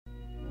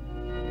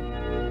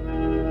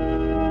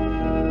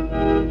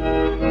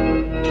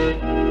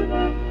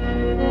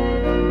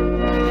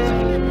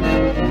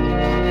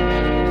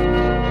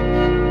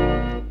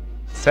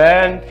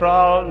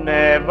Central,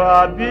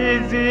 never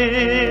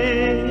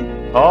busy,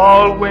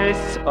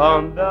 always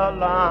on the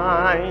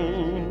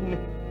line.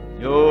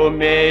 You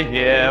may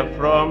hear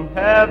from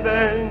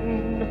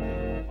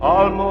heaven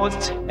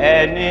almost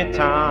any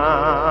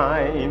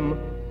time.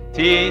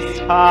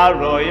 'Tis our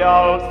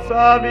royal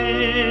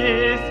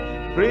service,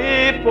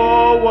 free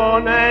for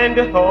one and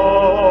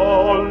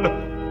all.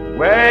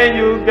 When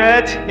you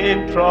get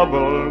in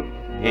trouble,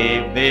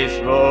 give this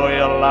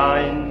royal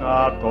line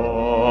a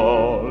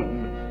call.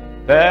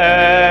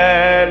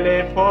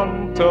 Telephone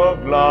to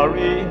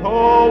glory,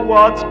 oh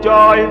what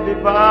joy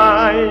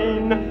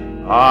divine.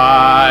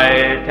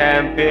 I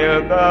can feel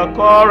the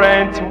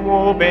current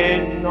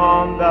moving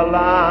on the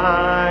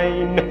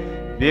line.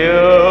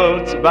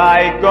 Built by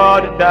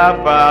God the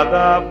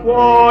Father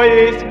for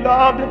His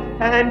loved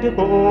and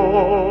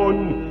own.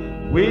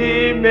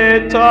 We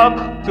may talk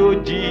to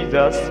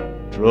Jesus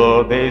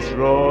through this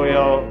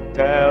royal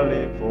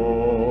telephone.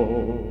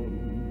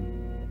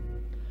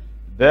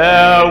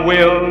 There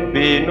will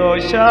be no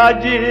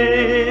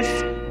charges,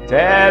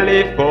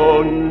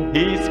 telephone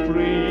is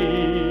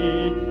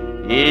free.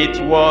 It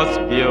was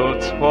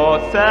built for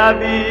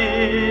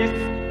service,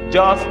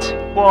 just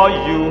for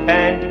you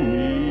and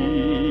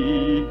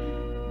me.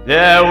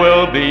 There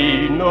will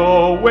be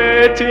no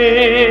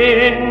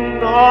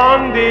waiting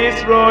on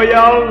this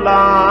royal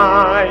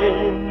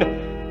line.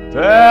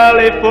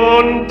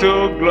 Telephone to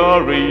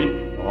glory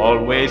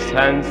always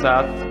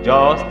answers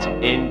just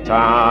in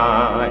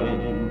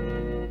time.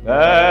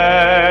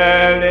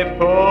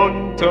 Telephone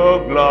to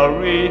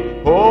glory,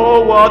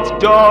 oh what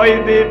joy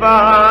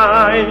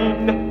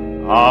divine.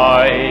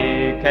 I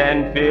can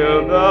feel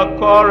the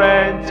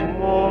current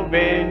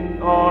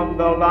moving on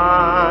the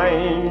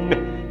line.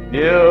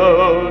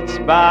 Built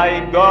by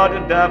God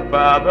the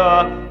Father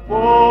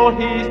for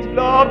His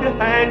loved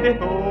and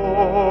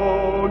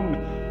own.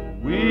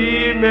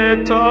 We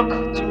may talk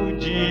to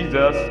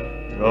Jesus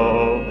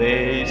through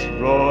this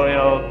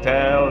royal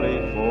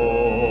telephone.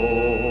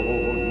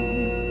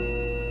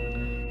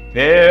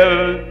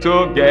 Fail to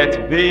get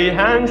the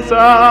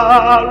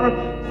answer,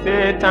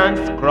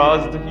 Satan's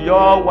crossed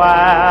your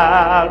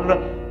wire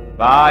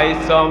by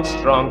some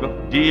strong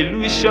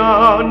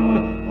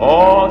delusion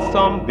or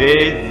some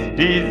base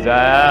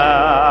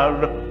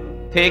desire.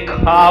 Take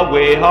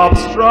away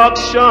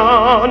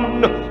obstruction,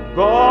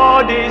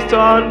 God is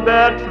on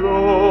the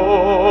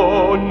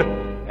throne,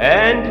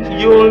 and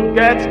you'll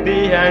get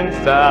the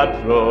answer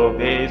through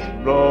this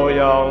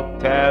royal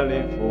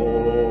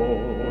telephone.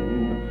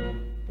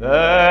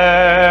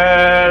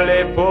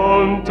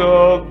 Telephone to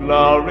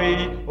glory,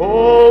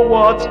 oh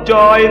what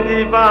joy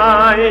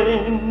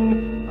divine.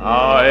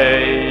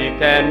 I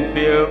can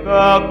feel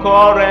the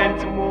current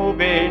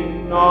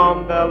moving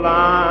on the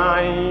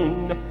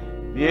line.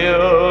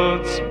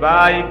 Built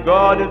by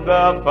God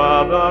the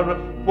Father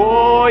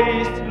for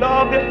His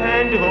loved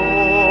and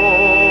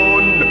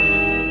own.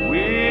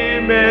 We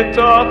may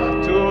talk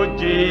to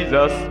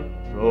Jesus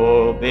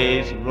through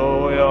this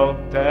royal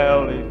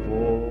telephone.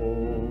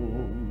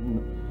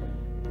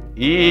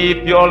 If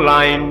your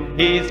line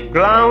is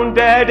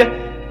grounded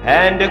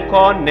and the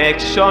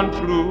connection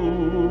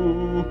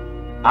through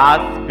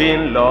has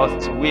been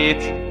lost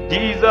with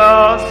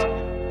Jesus,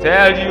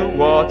 tell you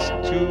what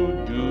to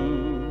do.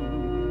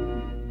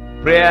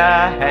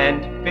 Prayer and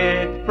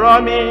faith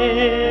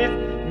promise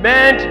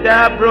mend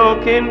the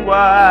broken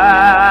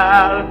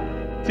wire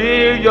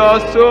till your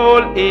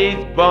soul is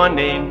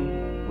burning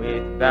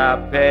with the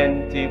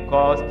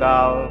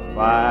Pentecostal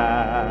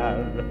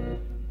fire.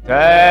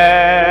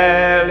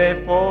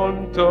 Telephone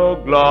to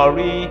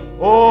glory,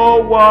 oh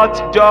what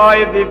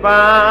joy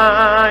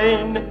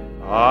divine.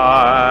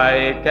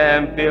 I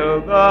can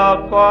feel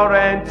the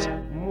current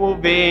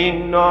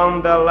moving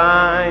on the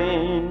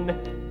line.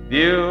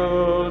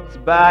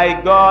 Built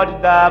by God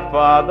the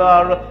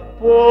Father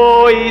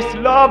for His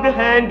loved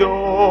and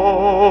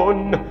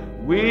own.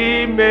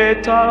 We may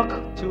talk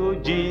to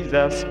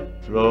Jesus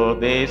through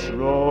this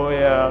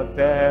royal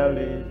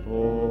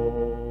telephone.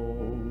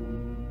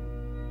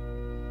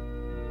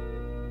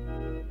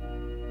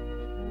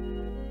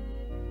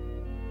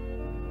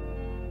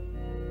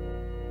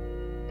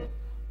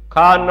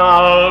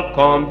 Carnal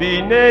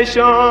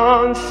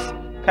combinations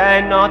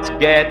cannot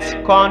get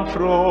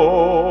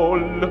control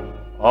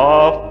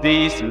of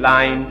this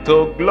line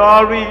to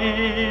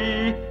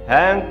glory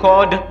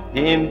anchored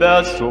in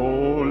the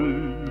soul.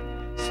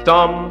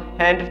 Storm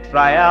and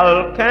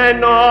trial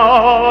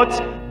cannot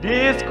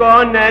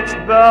disconnect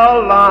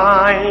the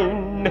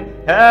line,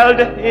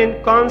 held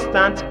in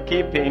constant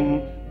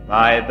keeping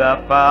by the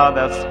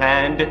Father's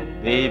hand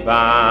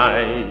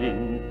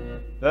divine.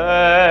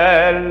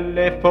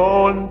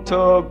 Telephone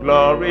to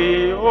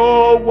glory,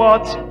 oh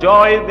what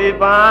joy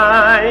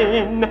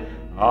divine.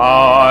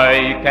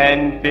 I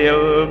can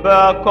feel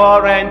the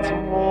current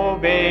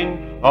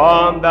moving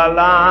on the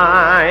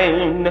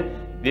line.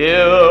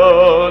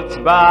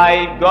 Built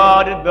by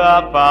God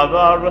the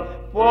Father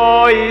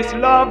for His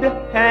loved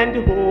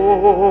and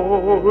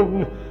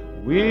own.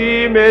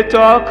 We may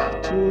talk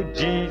to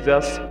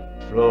Jesus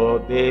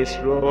through this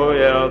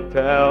royal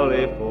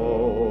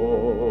telephone.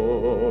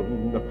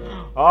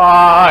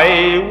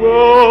 I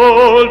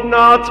would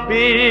not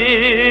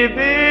be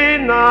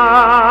denied.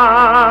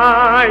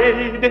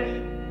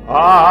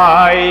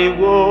 I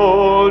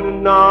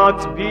would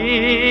not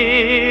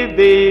be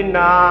denied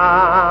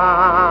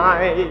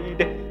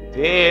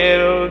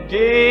till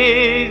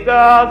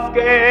Jesus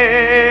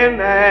came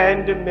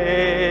and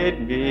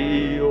made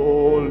me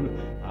whole.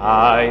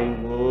 I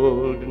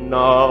would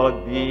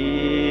not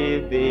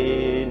be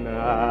denied.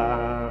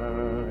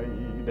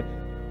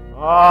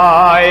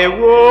 I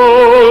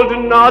would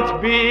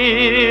not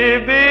be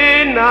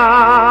denied.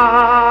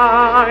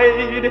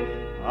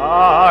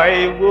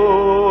 I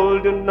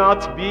would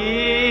not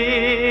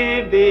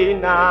be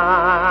denied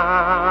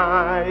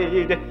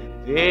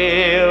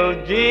till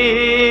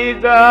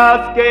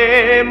Jesus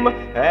came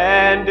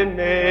and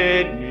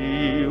made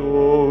me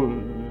whole.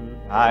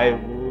 I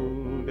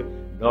would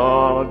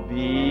not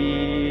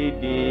be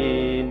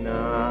denied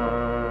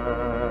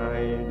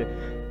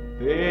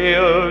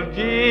till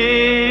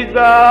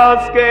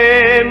Jesus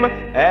came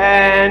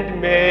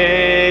and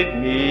made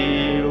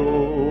me whole.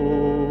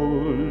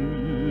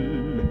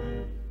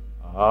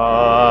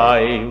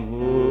 I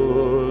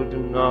would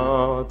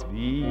not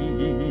be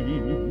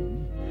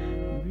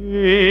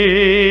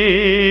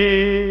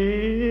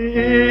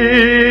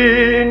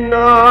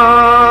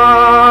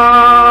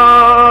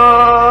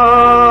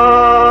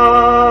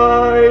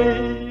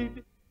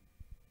denied.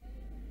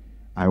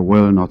 I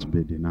will not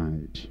be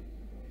denied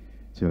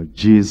till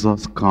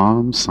Jesus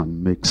comes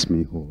and makes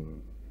me whole.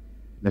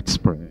 Let's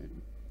pray.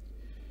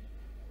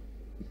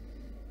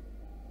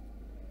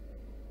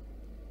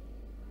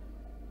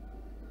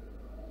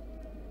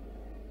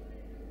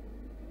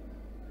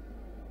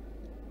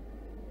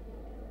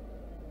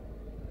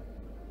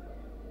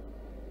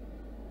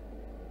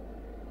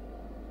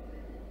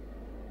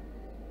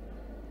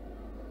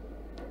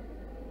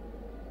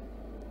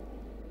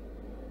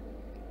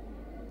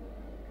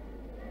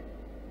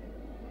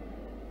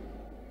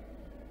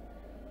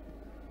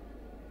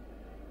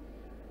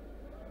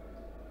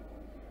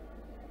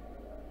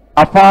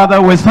 Our Father,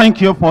 we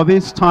thank you for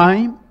this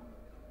time.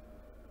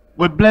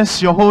 We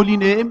bless your holy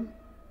name.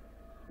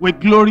 We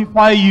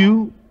glorify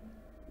you.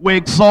 We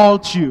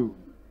exalt you.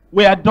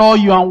 We adore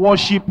you and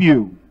worship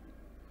you.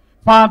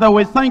 Father,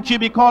 we thank you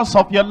because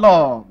of your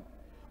love.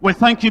 We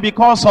thank you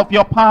because of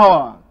your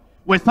power.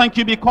 We thank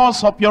you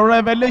because of your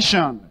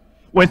revelation.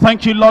 We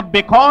thank you, Lord,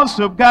 because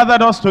you've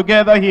gathered us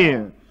together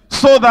here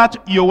so that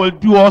you will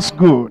do us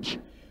good.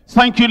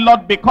 Thank you,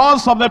 Lord,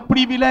 because of the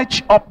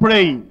privilege of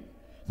praying.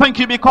 Thank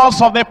you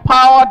because of the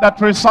power that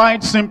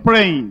resides in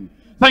praying.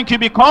 Thank you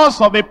because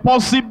of the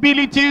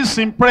possibilities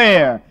in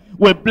prayer.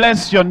 We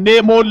bless your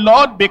name, O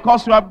Lord,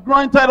 because you have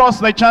granted us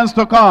the chance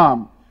to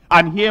come.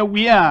 And here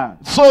we are,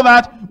 so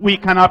that we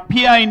can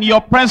appear in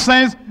your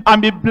presence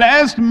and be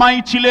blessed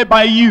mightily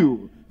by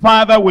you.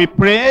 Father, we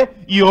pray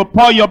you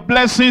pour your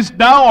blessings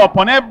down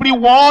upon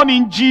everyone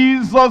in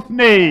Jesus'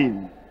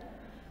 name.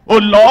 O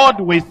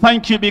Lord, we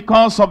thank you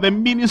because of the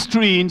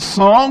ministry in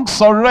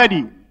songs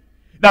already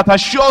that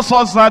assures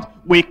us that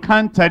we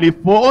can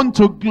telephone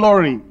to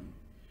glory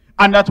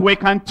and that we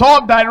can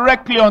talk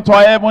directly unto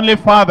our Heavenly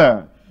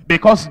Father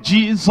because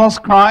Jesus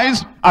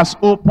Christ has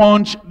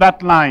opened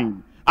that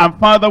line. And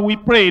Father, we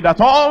pray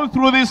that all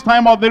through this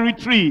time of the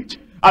retreat,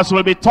 as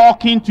we'll be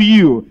talking to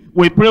you,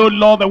 we pray, O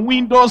Lord, the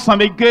windows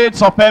and the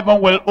gates of heaven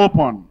will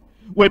open.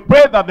 We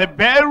pray that the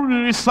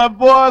very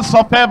reservoirs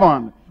of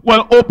heaven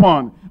will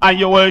open and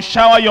you will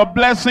shower your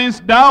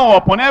blessings down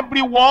upon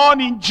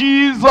everyone in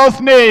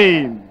Jesus'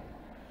 name.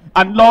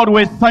 And Lord,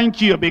 we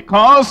thank you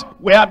because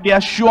we have the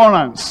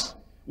assurance,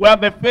 we have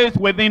the faith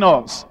within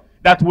us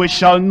that we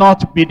shall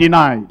not be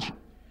denied.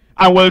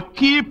 And we'll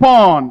keep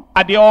on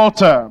at the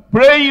altar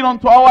praying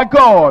unto our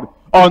God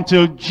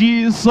until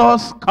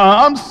Jesus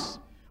comes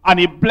and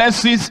he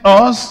blesses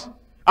us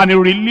and he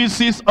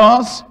releases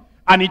us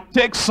and he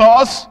takes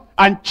us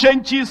and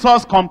changes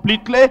us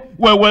completely.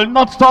 We will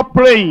not stop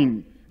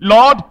praying.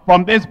 Lord,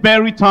 from this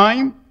very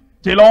time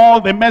till all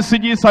the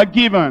messages are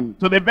given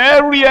to the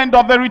very end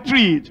of the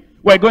retreat,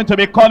 we're going to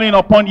be calling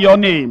upon your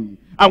name.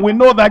 And we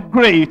know that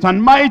great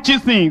and mighty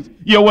things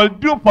you will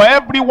do for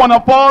every one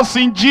of us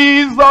in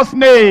Jesus'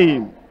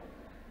 name.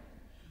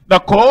 The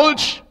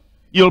cold,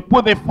 you'll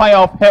put the fire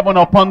of heaven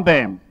upon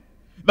them.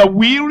 The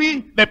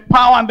weary, the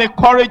power and the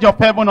courage of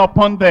heaven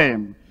upon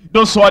them.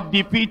 Those who are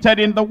defeated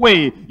in the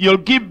way, you'll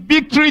give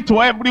victory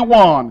to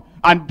everyone.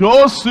 And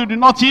those who do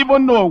not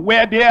even know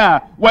where they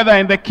are, whether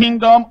in the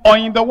kingdom or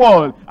in the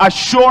world,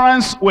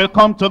 assurance will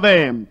come to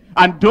them.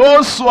 And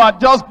those who are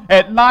just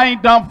lying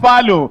down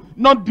fallow,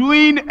 not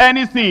doing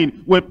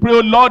anything, we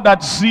pray, Lord,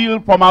 that zeal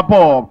from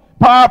above,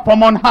 power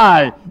from on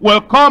high,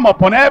 will come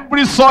upon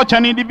every such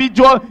an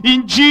individual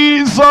in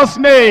Jesus'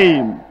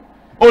 name.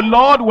 Oh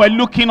Lord, we're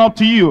looking up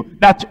to you,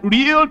 that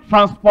real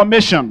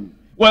transformation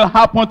will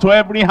happen to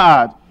every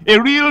heart. A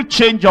real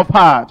change of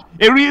heart,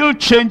 a real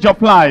change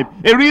of life,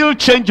 a real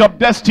change of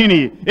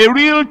destiny, a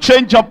real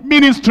change of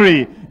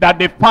ministry, that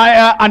the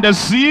fire and the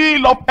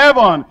zeal of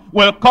heaven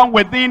will come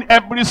within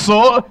every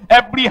soul,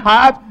 every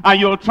heart, and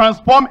you'll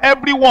transform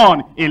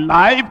everyone in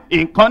life,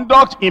 in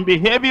conduct, in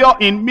behavior,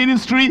 in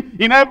ministry,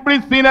 in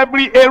everything,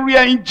 every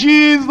area, in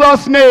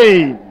Jesus'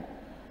 name.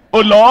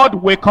 Oh Lord,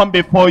 we come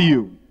before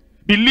you,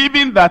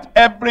 believing that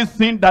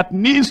everything that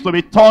needs to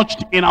be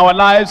touched in our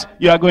lives,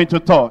 you are going to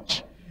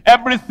touch.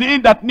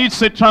 Everything that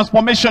needs a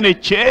transformation, a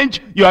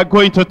change, you are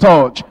going to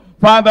touch.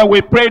 Father,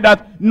 we pray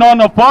that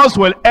none of us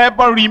will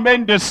ever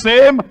remain the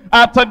same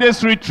after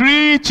this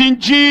retreat in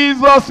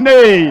Jesus'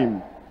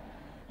 name.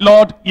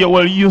 Lord, you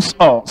will use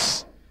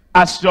us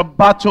as your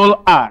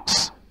battle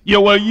axe.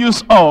 You will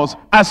use us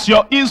as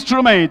your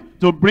instrument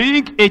to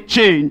bring a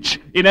change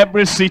in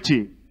every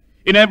city,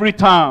 in every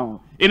town,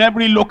 in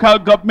every local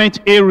government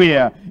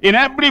area, in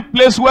every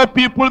place where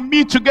people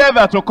meet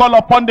together to call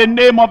upon the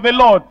name of the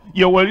Lord.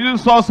 You will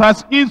use us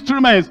as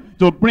instruments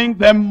to bring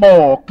them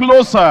more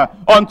closer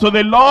unto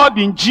the Lord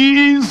in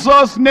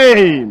Jesus'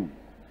 name.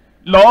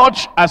 Lord,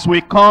 as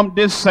we come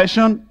this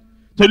session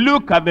to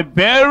look at the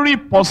very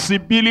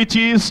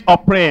possibilities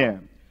of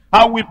prayer,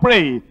 how we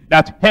pray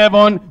that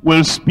heaven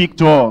will speak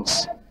to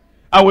us.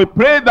 And we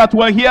pray that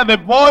we'll hear the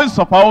voice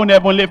of our own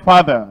Heavenly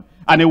Father,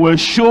 and it will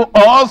show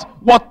us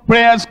what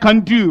prayers can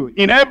do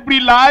in every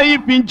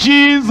life in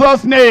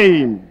Jesus'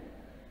 name.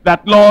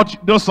 That, Lord,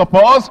 those of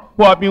us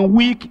who have been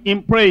weak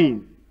in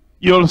praying,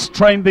 you'll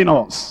strengthen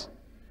us,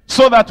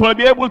 so that we'll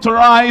be able to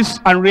rise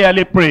and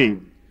really pray.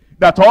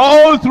 That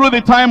all through the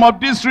time of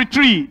this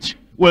retreat,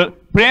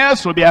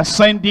 prayers will be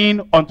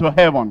ascending unto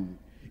heaven,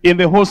 in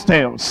the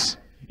hostels,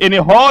 in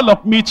the hall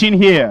of meeting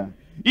here,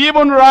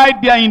 even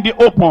right there in the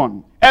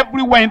open,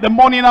 everywhere in the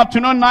morning,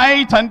 afternoon,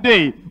 night, and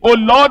day. Oh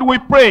Lord, we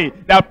pray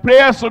that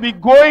prayers will be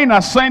going,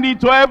 ascending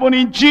to heaven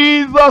in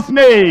Jesus'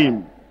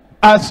 name.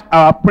 As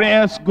our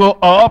prayers go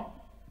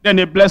up, then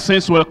the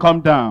blessings will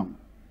come down.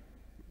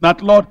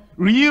 That, Lord,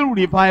 real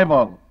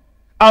revival,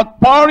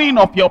 outpouring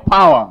of your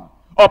power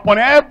upon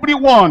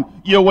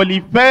everyone, you will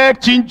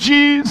effect in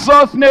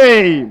Jesus'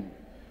 name.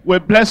 We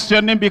bless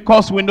your name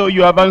because we know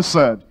you have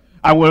answered.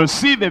 And we'll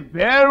see the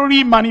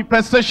very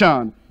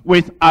manifestation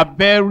with our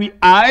very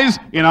eyes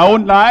in our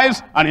own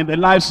lives and in the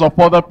lives of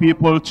other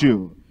people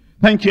too.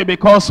 Thank you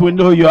because we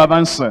know you have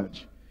answered.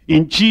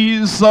 In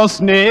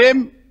Jesus'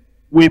 name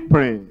we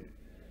pray.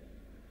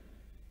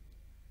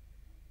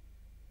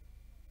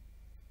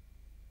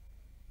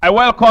 I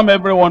welcome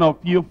every one of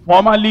you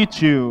formally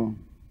to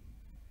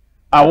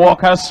our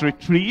workers'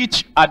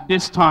 retreat at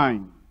this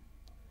time.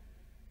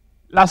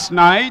 Last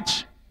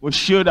night, we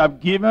should have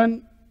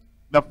given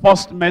the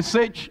first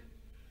message,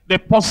 the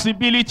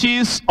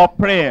possibilities of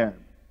prayer.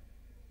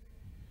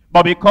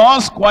 But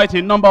because quite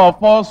a number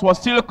of us were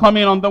still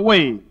coming on the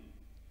way,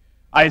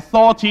 I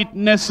thought it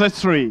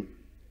necessary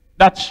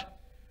that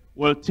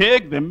we'll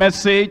take the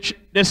message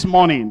this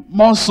morning,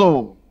 more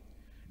so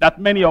that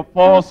many of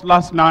us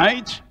last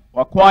night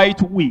were quite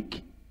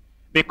weak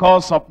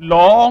because of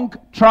long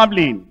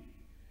traveling.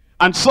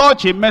 And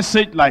such a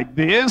message like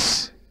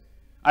this,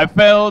 I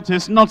felt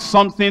is not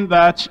something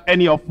that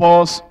any of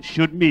us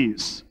should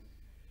miss.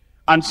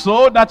 And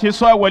so that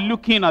is why we're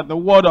looking at the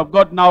Word of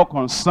God now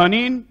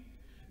concerning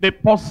the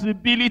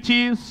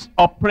possibilities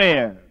of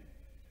prayer.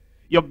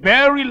 Your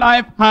very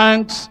life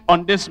hangs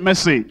on this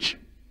message.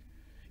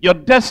 Your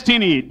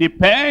destiny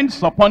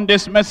depends upon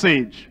this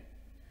message.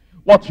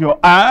 What you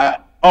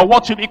are or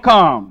what you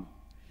become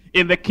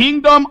in the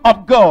kingdom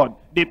of God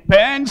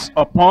depends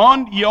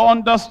upon your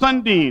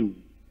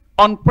understanding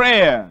on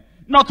prayer.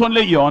 Not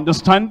only your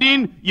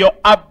understanding, your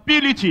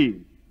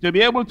ability to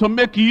be able to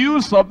make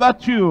use of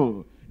that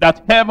tool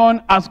that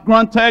heaven has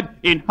granted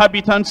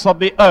inhabitants of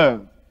the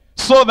earth,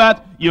 so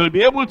that you'll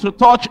be able to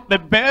touch the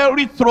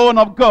very throne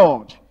of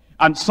God,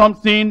 and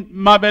something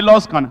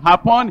marvelous can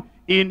happen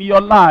in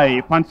your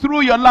life and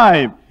through your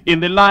life in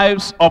the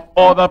lives of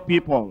other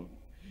people.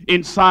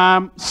 In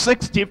Psalm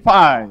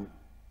 65,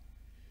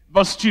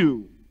 verse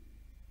 2,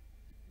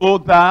 O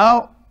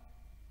thou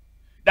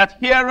that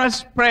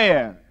hearest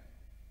prayer,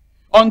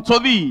 unto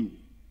thee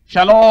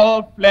shall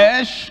all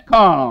flesh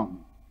come.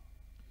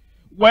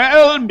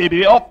 Well, maybe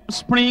the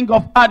offspring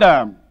of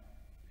Adam.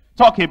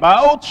 Talk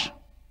about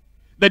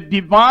the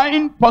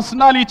divine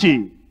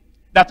personality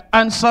that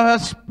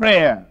answers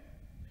prayer.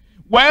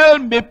 Well,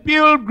 may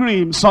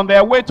pilgrims on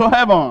their way to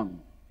heaven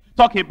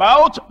talk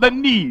about the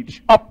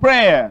need of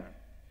prayer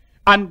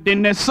and the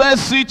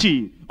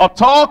necessity of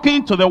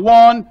talking to the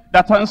one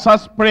that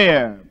answers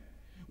prayer.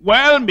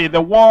 Well, may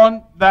the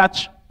one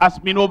that has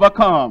been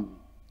overcome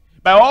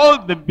by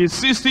all the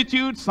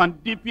vicissitudes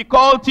and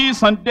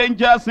difficulties and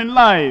dangers in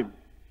life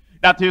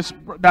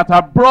that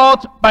are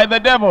brought by the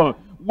devil,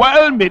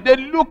 well, may they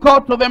look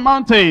up to the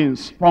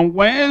mountains from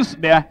whence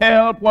their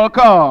help will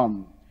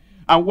come.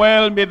 And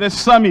well, may the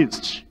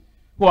psalmist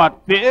who had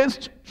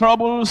faced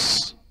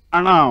troubles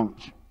around,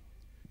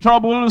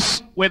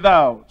 troubles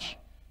without,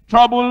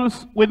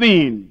 troubles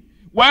within,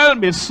 well,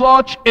 may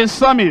such a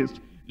psalmist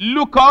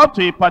look up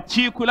to a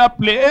particular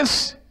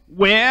place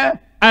where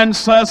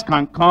answers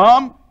can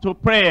come to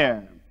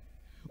prayer.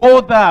 O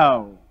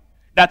thou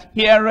that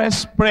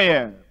hearest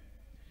prayer,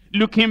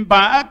 looking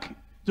back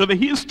to the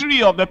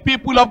history of the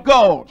people of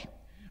God.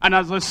 And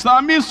as the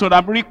psalmist would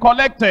have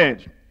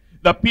recollected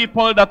the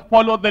people that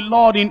followed the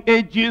Lord in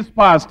ages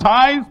past,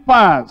 times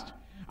past,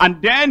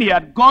 and then he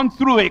had gone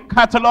through a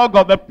catalog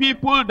of the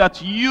people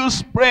that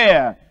used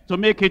prayer to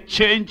make a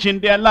change in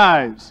their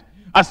lives.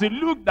 As he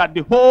looked at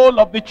the whole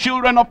of the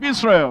children of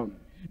Israel,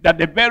 that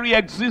the very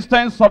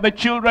existence of the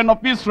children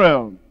of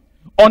Israel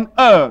on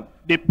earth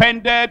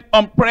depended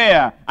on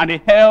prayer and the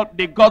help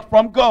they got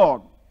from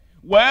God.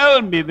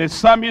 Well, may the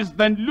psalmist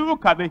then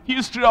look at the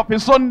history of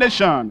his own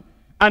nation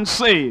and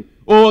say,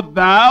 O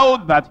thou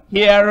that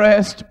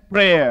hearest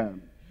prayer.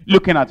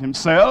 Looking at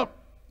himself,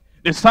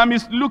 the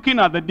psalmist looking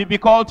at the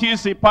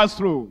difficulties he passed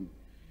through,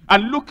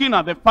 and looking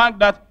at the fact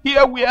that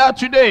here we are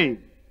today,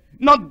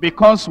 not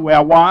because we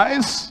are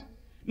wise,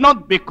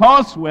 not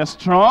because we're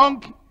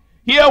strong.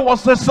 Here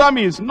was the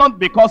psalmist, not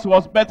because he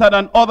was better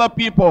than other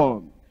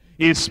people.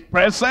 His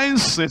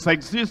presence, his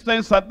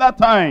existence at that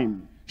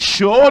time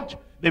showed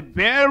the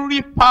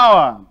very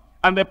power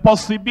and the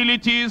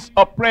possibilities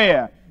of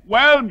prayer.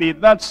 Well, may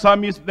that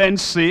psalmist then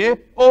say,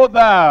 O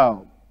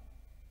thou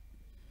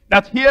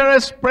that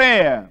hearest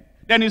prayer,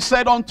 then he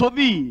said unto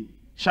thee,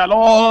 shall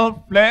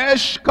all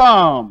flesh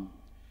come.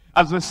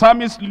 As the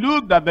psalmist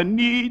looked at the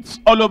needs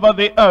all over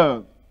the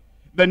earth,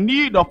 the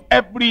need of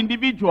every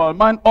individual,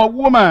 man or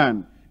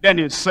woman, then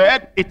he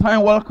said, a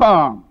time will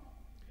come.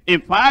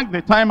 In fact,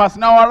 the time has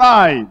now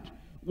arrived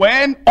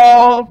when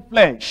all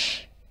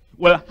flesh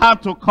will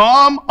have to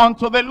come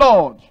unto the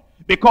Lord,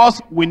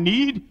 because we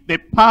need the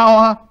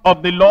power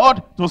of the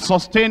Lord to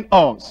sustain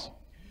us,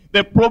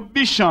 the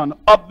provision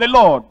of the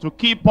Lord to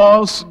keep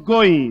us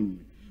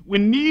going. We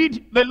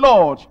need the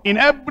Lord in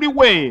every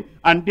way,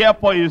 and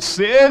therefore he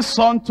says,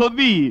 unto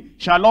thee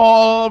shall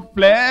all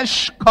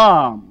flesh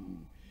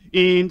come.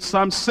 In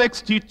Psalm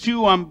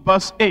 62 and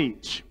verse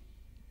 8,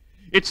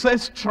 it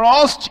says,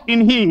 trust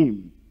in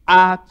him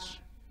at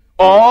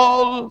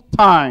all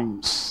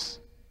times.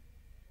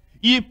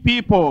 Ye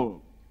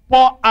people,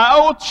 pour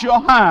out your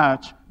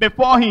heart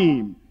before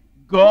him.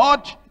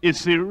 God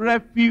is a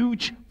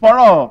refuge for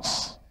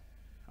us.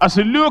 As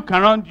you look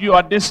around you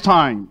at this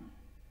time,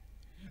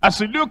 as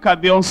you look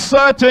at the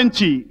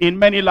uncertainty in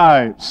many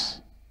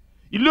lives,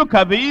 you look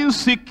at the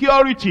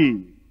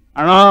insecurity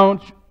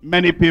around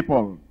many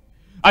people,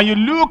 and you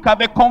look at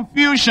the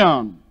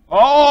confusion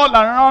all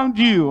around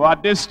you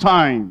at this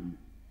time,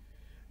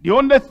 the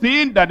only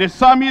thing that the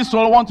psalmist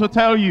will want to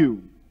tell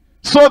you,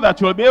 so that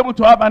you'll be able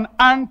to have an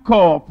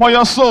anchor for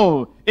your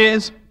soul,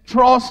 is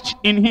trust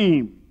in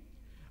him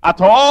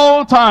at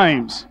all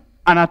times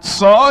and at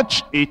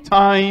such a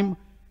time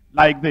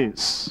like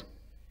this.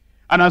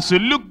 And as you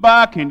look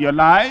back in your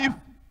life,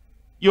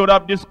 you would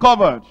have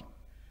discovered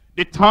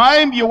the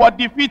time you were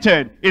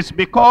defeated is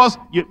because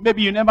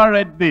maybe you never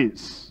read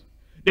this.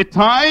 The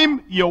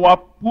time you were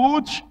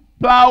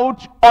plowed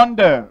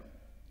under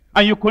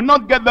and you could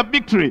not get the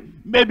victory,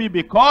 maybe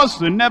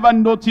because you never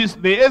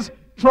noticed this.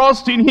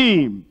 Trust in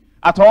him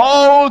at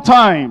all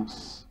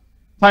times.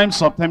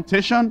 Times of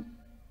temptation,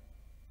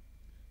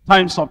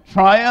 times of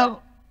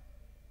trial,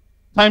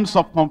 times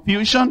of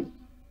confusion,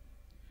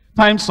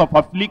 times of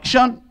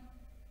affliction,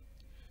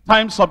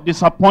 times of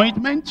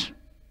disappointment,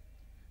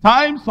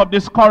 times of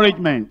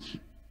discouragement,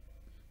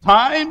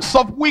 times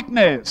of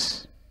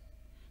weakness,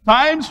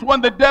 times when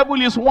the devil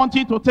is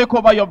wanting to take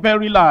over your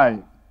very life,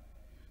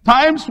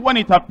 times when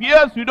it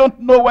appears you don't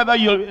know whether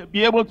you'll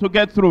be able to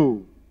get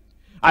through,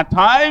 at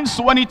times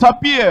when it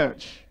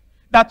appears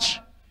that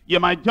you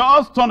might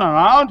just turn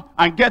around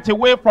and get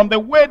away from the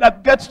way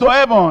that gets to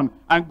heaven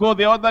and go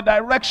the other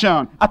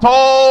direction. At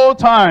all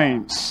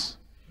times,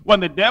 when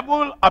the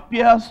devil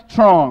appears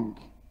strong,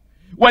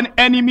 when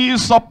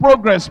enemies of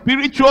progress,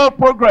 spiritual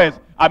progress,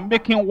 are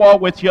making war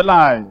with your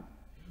life,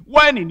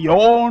 when in your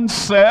own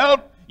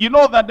self you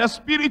know that the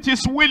spirit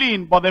is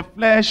willing but the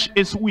flesh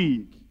is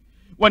weak,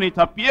 when it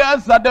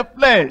appears that the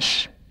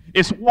flesh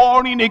is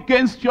warring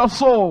against your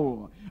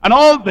soul, and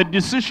all the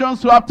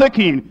decisions you have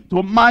taken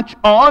to march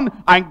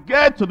on and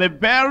get to the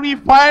very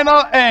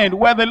final end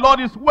where the Lord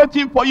is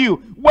waiting for you,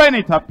 when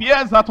it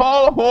appears that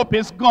all hope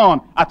is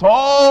gone, at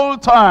all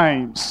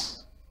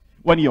times,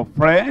 when your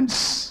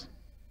friends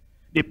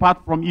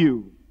depart from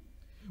you,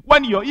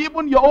 when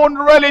even your own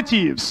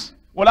relatives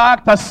will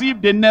act as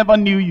if they never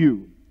knew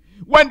you,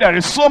 when there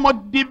is so much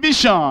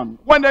division,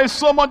 when there is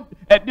so much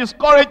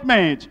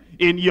discouragement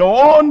in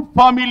your own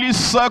family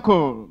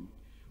circle,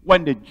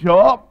 when the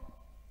job,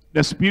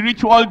 the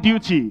spiritual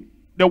duty,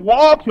 the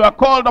work you are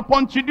called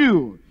upon to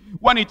do,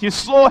 when it is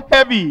so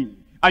heavy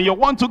and you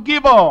want to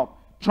give up,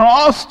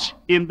 trust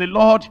in the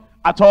Lord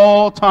at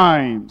all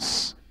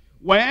times.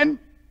 When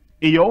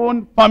in your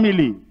own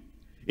family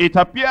it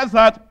appears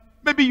that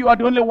maybe you are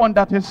the only one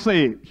that is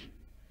saved,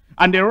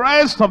 and the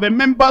rest of the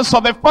members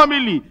of the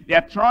family, they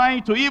are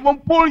trying to even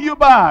pull you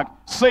back,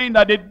 saying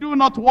that they do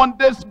not want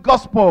this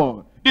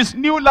gospel, this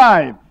new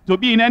life, to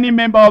be in any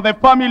member of the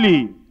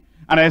family.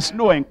 And there's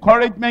no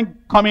encouragement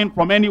coming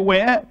from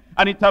anywhere,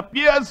 and it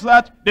appears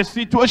that the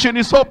situation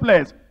is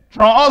hopeless.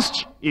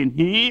 Trust in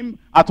him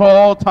at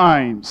all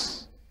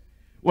times.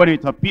 When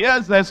it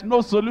appears there's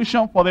no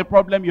solution for the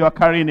problem you are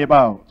carrying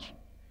about.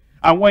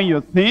 And when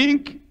you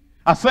think,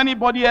 has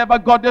anybody ever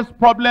got this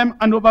problem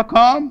and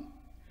overcome?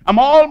 I'm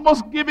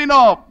almost giving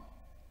up.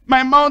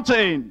 My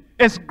mountain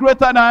is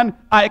greater than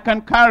I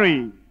can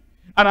carry.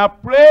 And I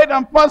prayed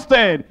and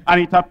fasted,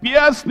 and it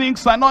appears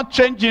things are not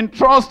changing.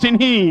 Trust in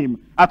him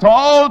at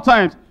all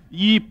times.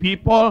 Ye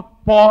people,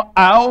 pour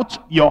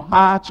out your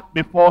heart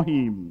before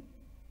him.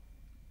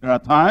 There are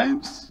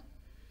times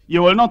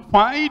you will not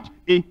find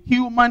a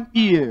human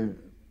ear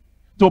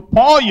to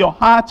pour your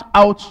heart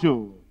out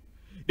to.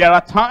 There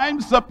are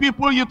times the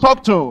people you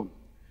talk to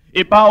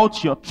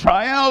about your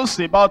trials,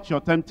 about your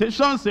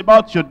temptations,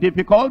 about your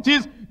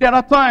difficulties, there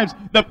are times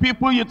the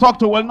people you talk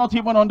to will not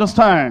even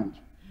understand.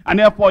 And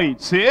therefore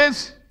it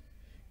says,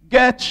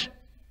 get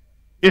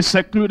a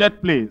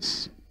secluded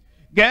place.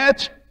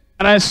 Get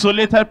an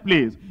isolated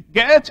place.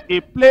 Get a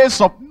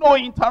place of no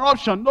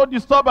interruption, no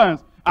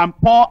disturbance, and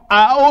pour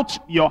out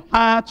your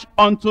heart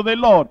unto the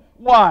Lord.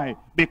 Why?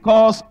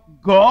 Because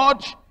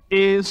God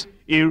is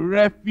a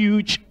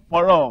refuge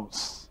for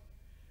us.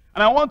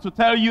 And I want to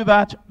tell you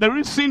that the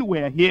reason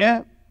we're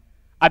here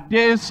at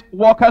this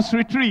workers'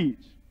 retreat,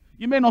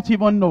 you may not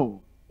even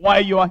know why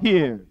you are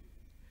here.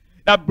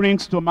 That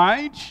brings to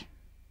mind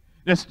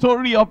the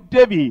story of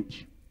David.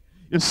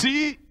 You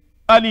see,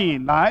 early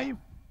in life,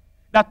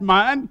 that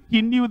man,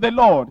 he knew the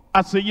Lord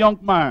as a young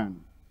man.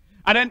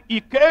 And then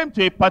he came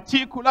to a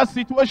particular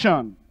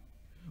situation.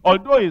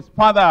 Although his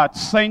father had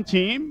sent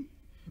him,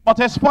 but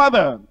his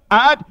father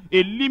had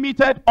a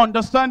limited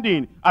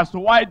understanding as to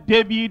why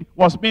David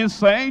was being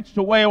sent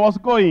to where he was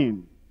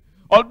going.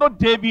 Although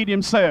David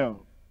himself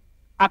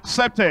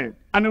accepted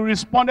and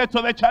responded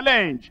to the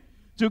challenge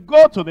to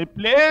go to the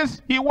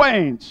place he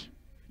went,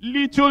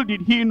 little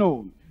did he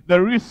know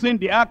the reason,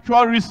 the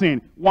actual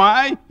reason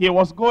why he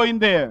was going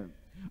there.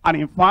 And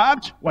in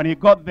fact, when he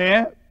got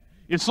there,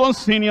 his own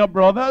senior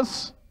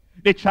brothers,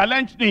 they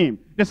challenged him.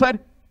 They said,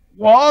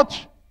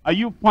 what are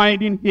you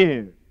finding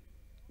here?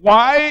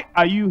 Why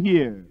are you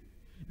here?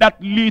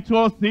 That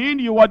little thing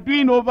you are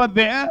doing over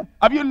there,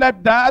 have you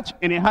left that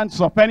in the hands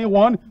of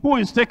anyone who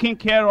is taking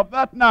care of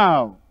that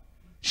now?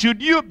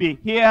 Should you be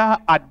here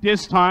at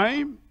this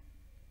time?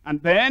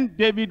 And then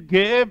David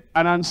gave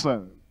an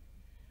answer.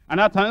 And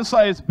that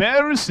answer is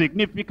very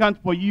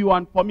significant for you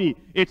and for me.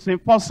 It's in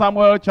 1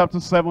 Samuel chapter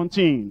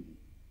 17.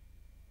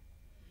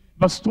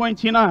 Verse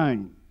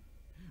 29.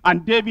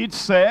 And David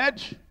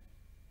said,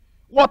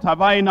 what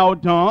have I now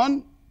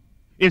done?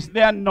 Is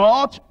there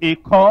not a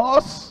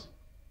cause?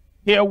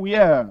 Here we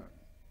are.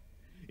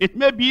 It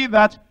may be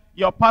that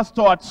your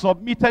pastor had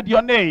submitted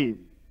your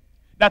name,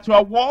 that you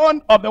are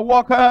one of the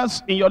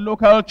workers in your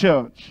local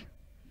church,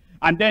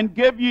 and then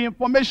gave you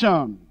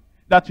information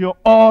that you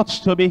ought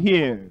to be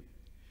here.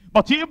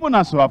 But even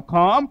as you have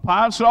come,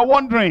 perhaps you are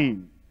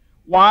wondering,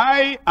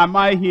 why am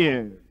I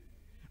here?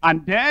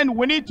 And then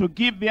we need to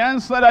give the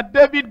answer that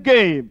David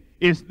gave.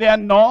 Is there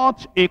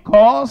not a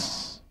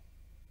cause?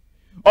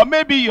 Or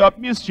maybe you have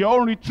missed your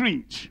own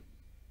retreat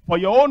for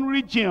your own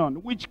region,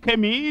 which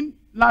came in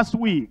last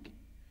week.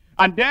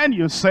 And then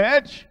you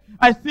said,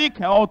 I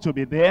think I ought to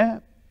be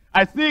there.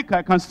 I think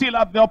I can still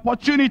have the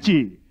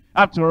opportunity.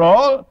 After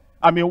all,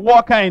 I'm a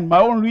worker in my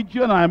own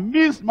region and I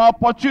missed my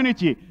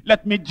opportunity.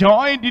 Let me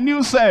join the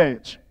new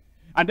set.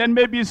 And then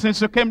maybe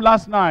since you came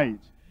last night,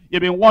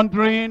 you've been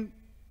wondering,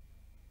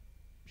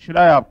 should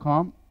I have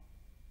come?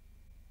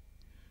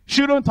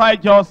 Shouldn't I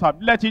just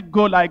have let it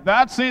go like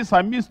that? Since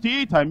I missed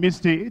it, I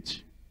missed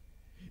it.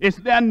 Is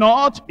there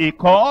not a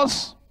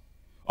cause?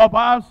 Or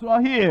perhaps you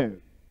are here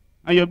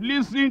and you've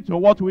listened to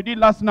what we did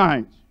last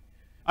night.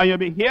 And you'll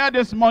be here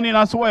this morning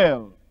as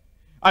well.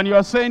 And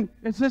you're saying,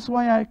 is this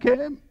why I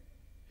came?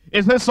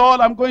 Is this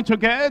all I'm going to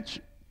get?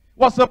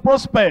 What's the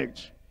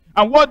prospect?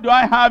 And what do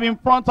I have in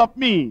front of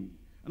me?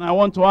 And I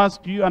want to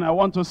ask you, and I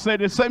want to say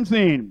the same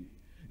thing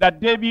that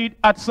David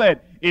had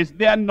said. Is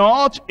there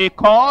not a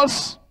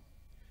cause?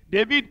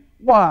 David,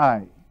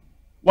 why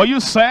were you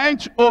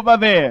sent over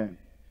there?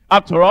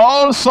 After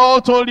all,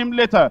 Saul told him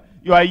later,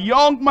 you are a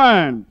young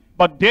man,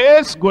 but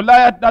this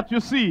Goliath that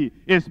you see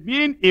is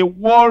being a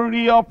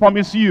warrior from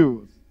his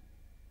youth.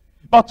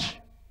 But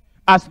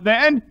as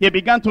then he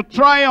began to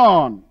try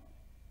on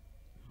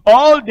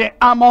all the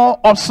armor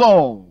of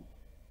Saul.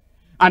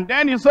 And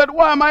then he said,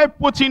 why am I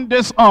putting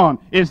this on?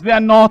 Is there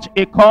not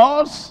a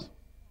cause?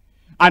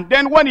 And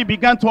then when he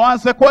began to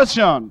answer the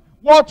question,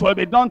 what will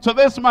be done to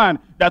this man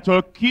that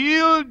will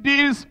kill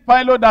this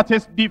fellow that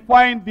is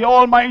defying the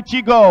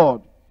Almighty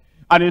God?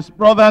 And his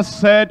brothers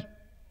said,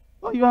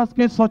 why are you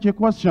asking such a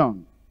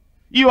question?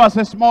 You as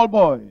a small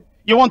boy,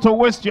 you want to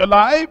waste your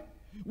life?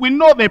 We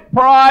know the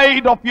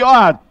pride of your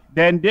heart.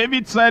 Then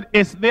David said,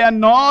 is there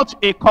not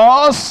a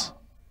cause?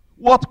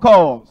 What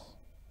cause?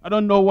 I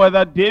don't know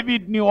whether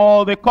David knew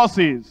all the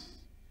causes.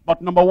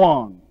 But number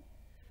one,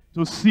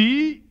 to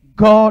see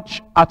God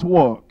at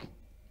work.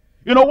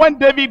 You know, when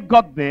David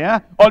got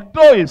there,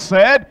 although he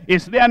said,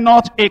 is there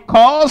not a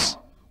cause?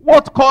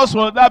 What cause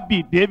will that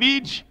be,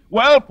 David?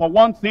 Well, for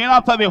one thing,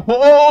 after the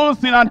whole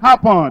thing had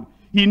happened,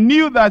 He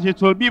knew that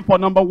it will be for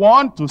number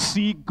one, to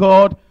see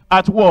God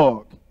at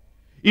work.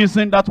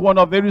 Isn't that one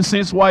of the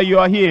reasons why you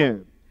are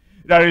here?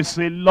 There is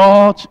a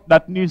lot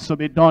that needs to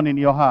be done in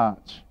your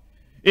heart.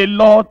 A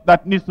lot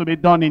that needs to be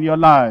done in your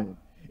life.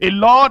 A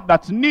lot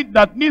that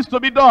needs to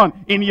be done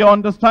in your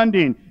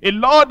understanding. A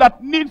lot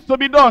that needs to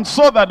be done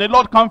so that the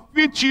Lord can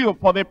fit you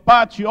for the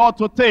path you ought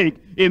to take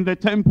in the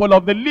temple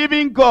of the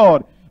living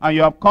God. And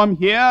you have come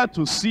here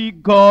to see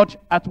God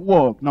at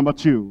work. Number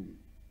two,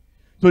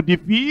 to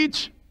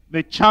defeat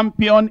the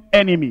champion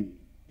enemy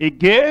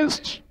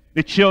against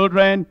the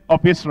children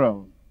of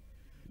Israel.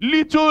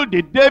 Little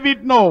did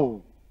David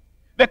know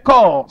the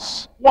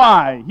cause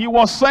why he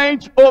was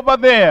sent over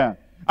there.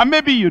 And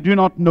maybe you do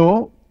not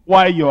know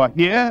why you are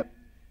here.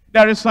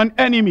 There is an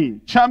enemy,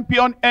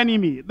 champion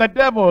enemy, the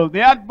devil,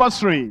 the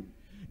adversary,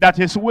 that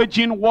is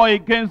waging war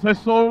against the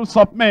souls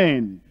of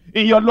men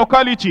in your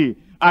locality.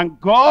 And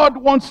God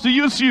wants to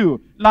use you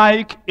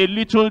like a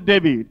little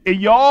David, a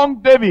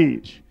young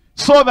David,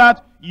 so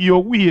that you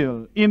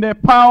will, in the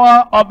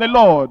power of the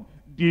Lord,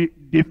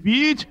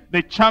 defeat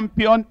the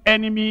champion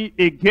enemy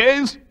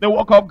against the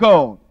work of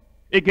God,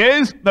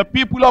 against the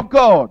people of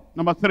God.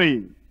 Number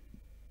three,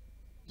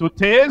 to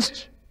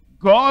taste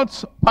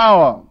God's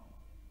power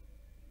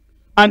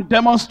and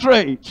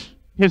demonstrate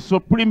his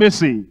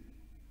supremacy.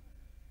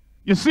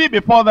 You see,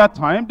 before that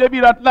time,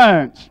 David had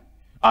learned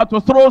how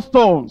to throw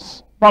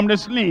stones from the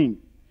sling.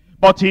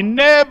 But he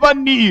never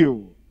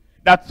knew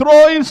that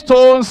throwing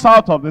stones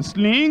out of the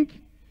sling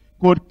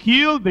could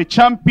kill the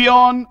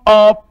champion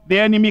of the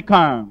enemy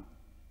camp,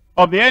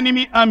 of the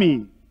enemy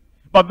army.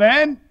 But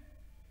then,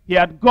 he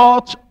had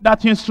got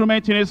that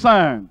instrument in his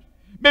hand.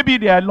 Maybe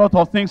there are a lot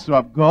of things you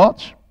have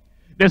got.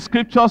 The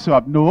scriptures you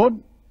have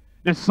known,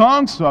 the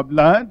songs you have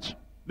learned,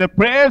 the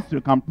prayers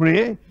you can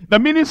pray, the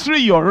ministry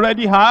you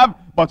already have,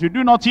 but you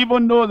do not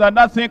even know that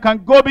that thing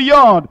can go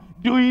beyond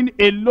doing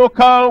a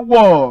local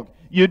work.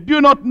 You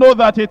do not know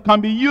that it can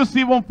be used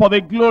even for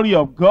the glory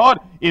of God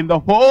in the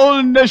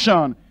whole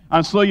nation.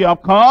 And so you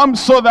have come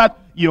so that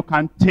you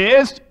can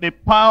taste the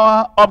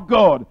power of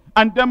God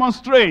and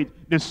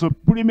demonstrate the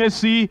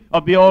supremacy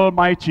of the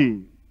Almighty.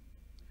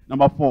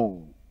 Number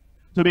four,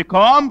 to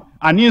become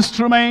an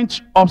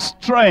instrument of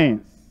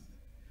strength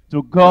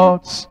to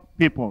God's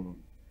people.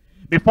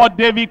 Before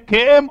David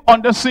came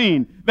on the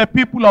scene, the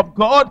people of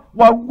God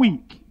were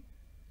weak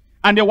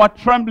and they were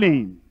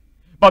trembling.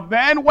 But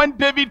then when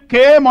David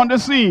came on the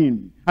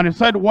scene and he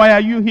said, "Why are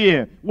you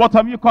here? What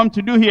have you come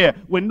to do here?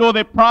 We know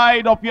the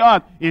pride of your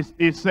heart."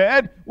 He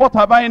said, "What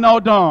have I now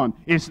done?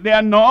 Is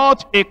there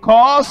not a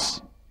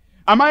cause?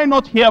 Am I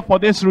not here for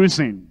this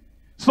reason?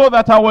 So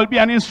that I will be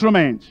an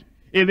instrument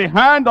in the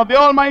hand of the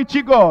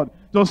Almighty God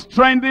to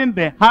strengthen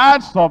the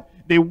hearts of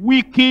the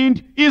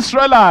weakened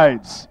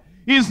Israelites."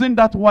 Isn't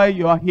that why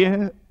you are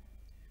here?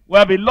 We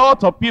have a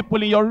lot of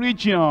people in your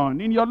region,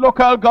 in your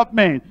local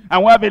government,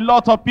 and we have a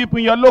lot of people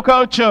in your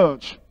local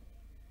church.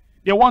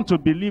 They want to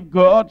believe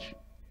God.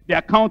 They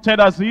are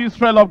counted as the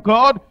Israel of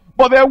God,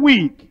 but they're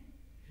weak.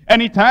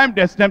 Anytime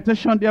there's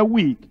temptation, they're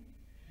weak.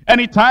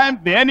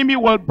 Anytime the enemy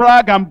will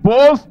brag and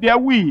boast, they're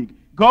weak.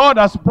 God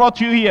has brought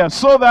you here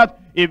so that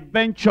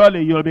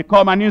eventually you'll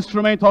become an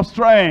instrument of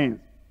strength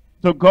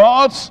to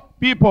God's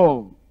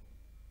people.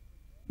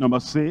 Number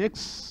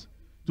six,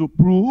 to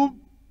prove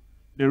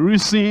the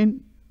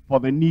reason for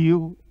the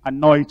new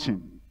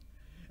anointing.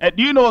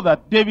 Do you know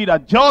that David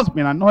had just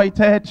been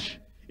anointed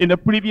in the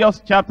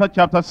previous chapter,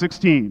 chapter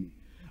 16?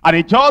 And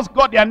he just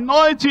got the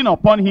anointing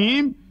upon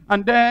him,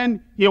 and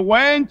then he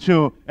went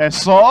to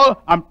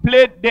Saul and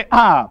played the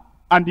harp,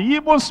 and the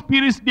evil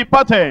spirits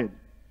departed.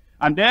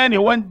 And then he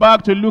went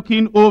back to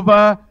looking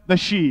over the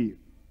sheep.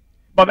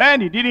 But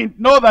then he didn't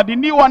know that the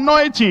new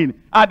anointing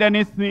had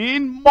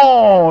anything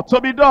more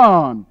to be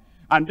done.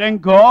 And then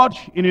God,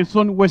 in his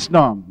own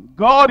wisdom,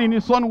 God in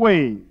his own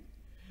way,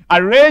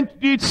 arranged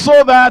it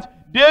so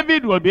that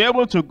David will be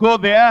able to go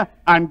there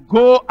and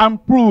go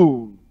and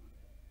prove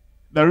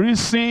the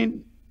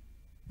reason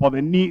for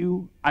the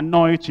new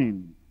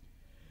anointing.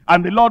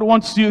 And the Lord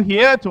wants you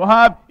here to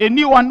have a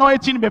new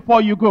anointing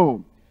before you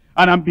go.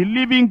 And I'm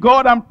believing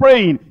God and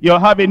praying you'll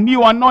have a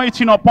new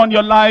anointing upon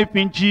your life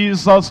in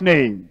Jesus'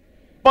 name.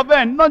 But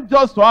then, not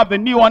just to have the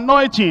new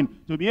anointing,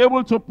 to be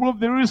able to prove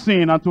the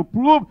reason and to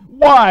prove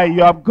why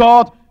you have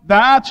got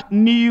that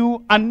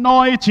new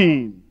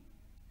anointing.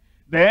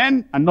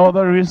 Then,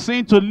 another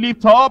reason, to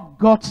lift up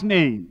God's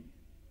name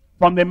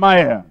from the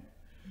mire.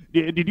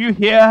 Did you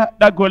hear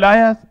that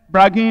Goliath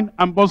bragging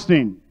and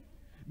boasting?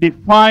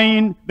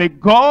 Defying the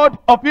God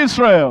of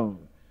Israel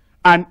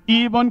and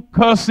even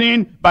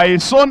cursing by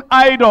his own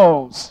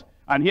idols.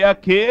 And here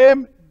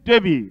came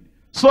David,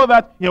 so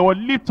that he will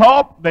lift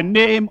up the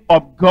name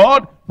of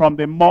God from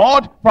the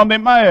mud, from the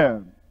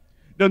mire.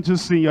 Don't you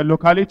see your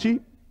locality?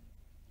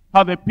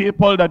 How the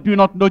people that do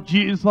not know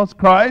Jesus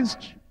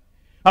Christ,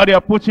 how they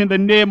are putting the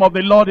name of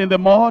the Lord in the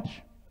mud?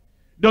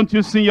 Don't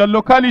you see your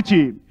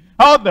locality?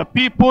 How the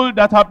people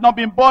that have not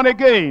been born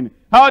again,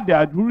 how they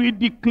are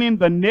ridiculing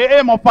the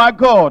name of our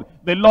God.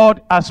 The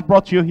Lord has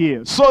brought you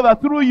here, so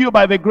that through you,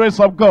 by the grace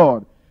of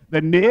God,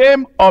 the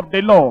name of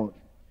the Lord.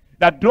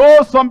 That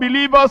though some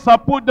believers are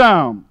put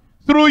down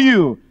through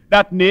you,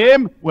 that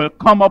name will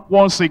come up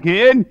once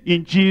again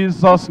in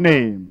Jesus'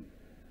 name.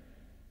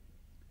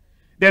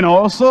 Then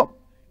also,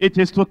 it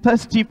is to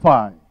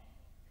testify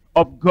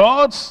of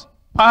God's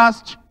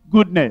past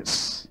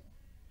goodness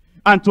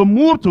and to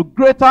move to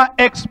greater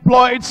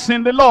exploits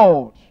in the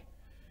Lord.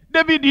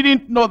 David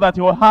didn't know that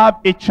he would have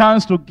a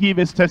chance to give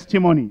his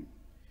testimony.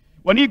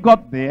 When he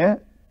got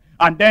there,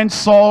 and then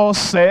Saul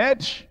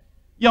said,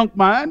 young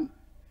man,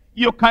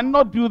 you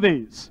cannot do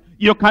this.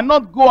 You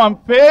cannot go and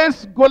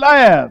face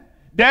Goliath.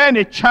 Then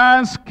a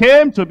chance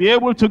came to be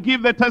able to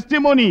give the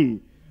testimony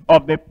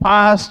of the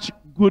past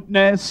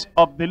goodness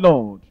of the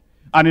Lord.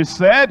 And he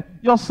said,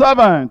 your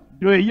servant,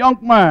 though a young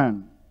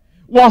man,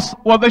 was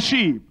the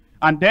sheep.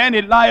 And then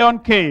a lion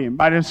came.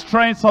 By the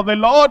strength of the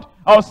Lord,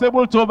 I was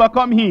able to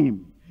overcome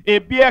him. A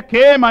bear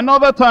came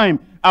another time.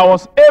 I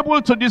was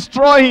able to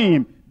destroy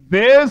him.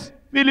 This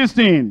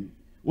Philistine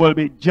will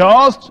be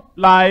just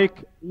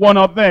like one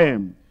of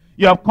them.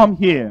 You have come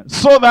here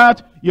so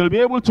that you'll be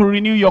able to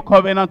renew your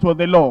covenant with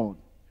the Lord.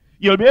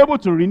 You'll be able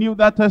to renew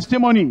that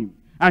testimony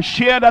and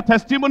share that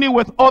testimony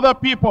with other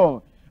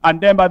people.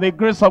 And then by the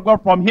grace of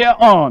God from here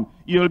on,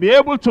 you'll be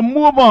able to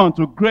move on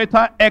to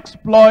greater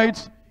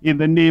exploits in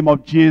the name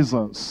of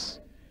Jesus.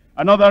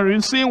 Another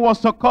reason was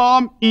to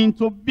come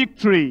into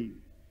victory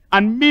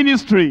and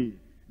ministry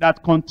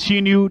that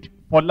continued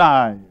for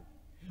life.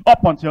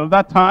 Up until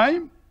that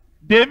time,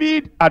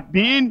 David had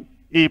been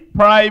a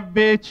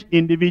private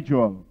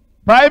individual.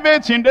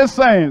 Private in the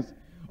sense,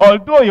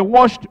 although he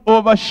watched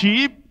over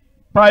sheep,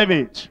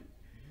 private.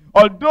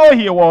 Although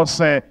he was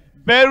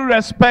very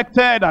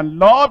respected and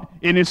loved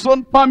in his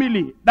own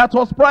family, that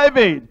was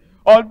private.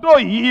 Although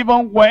he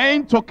even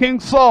went to King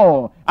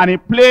Saul and he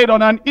played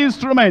on an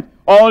instrument,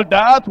 all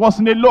that was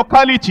in a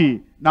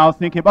locality. Now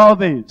think about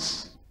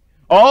this.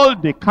 All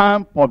the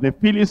camp of the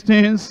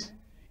Philistines,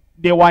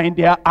 they were in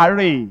their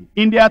array,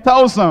 in their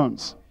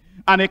thousands.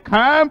 And the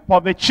camp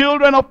of the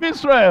children of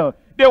Israel,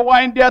 they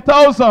were in their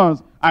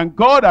thousands. And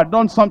God had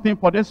done something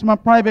for this man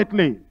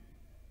privately.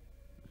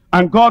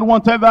 And God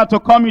wanted that to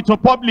come into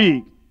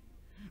public.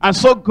 And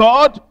so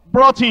God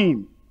brought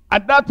him.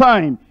 At that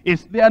time,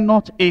 is there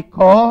not a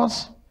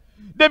cause?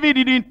 David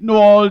didn't know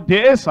all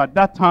this at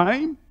that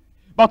time.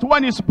 But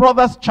when his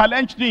brothers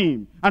challenged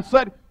him and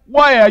said,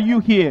 why are you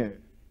here?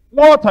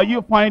 What are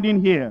you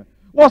finding here?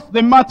 What's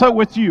the matter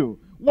with you?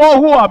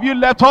 Well, who have you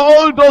left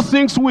all those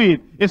things with?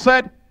 He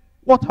said,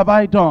 what have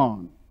I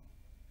done?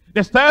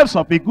 The steps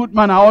of a good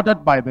man are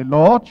ordered by the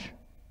Lord.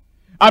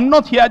 I'm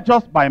not here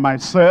just by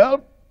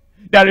myself.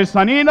 There is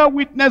an inner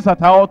witness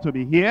that I ought to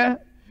be here.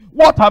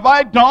 What have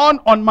I done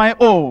on my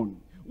own?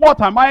 What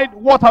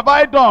have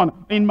I done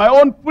in my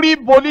own free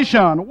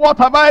volition? What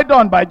have I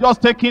done by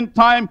just taking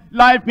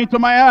life into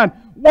my hand?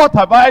 What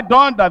have I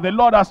done that the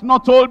Lord has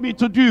not told me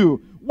to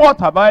do? What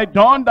have I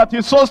done that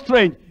is so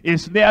strange?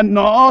 Is there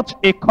not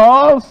a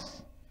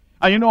cause?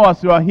 And you know,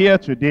 as you are here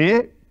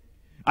today,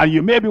 and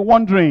you may be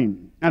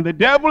wondering, and the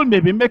devil may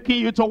be making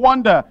you to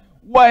wonder,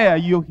 why are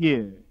you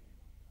here?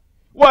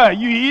 Why are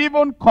you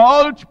even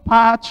called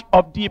part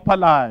of deeper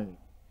life?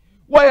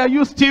 Why are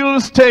you still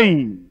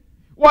staying?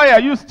 Why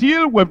are you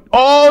still with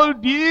all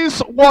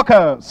these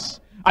workers?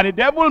 And the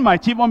devil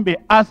might even be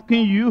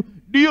asking you,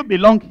 do you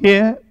belong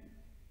here?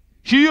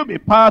 Should you be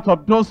part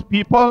of those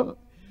people?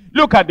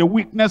 Look at the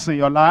weakness in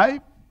your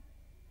life.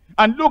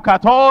 And look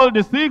at all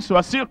the things you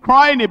are still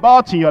crying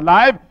about in your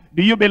life.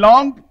 Do you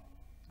belong?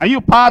 Are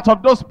you part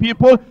of those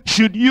people?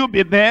 Should you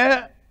be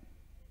there?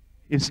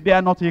 Is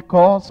there not a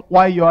cause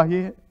why you are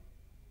here?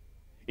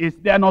 Is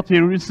there not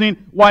a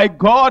reason why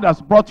God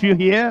has brought you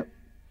here?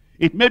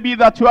 It may be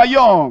that you are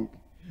young.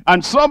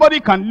 And somebody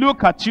can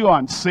look at you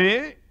and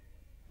say,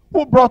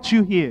 who brought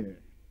you here?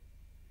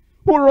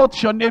 Who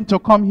wrote your name to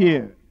come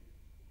here?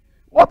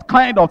 What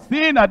kind of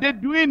thing are they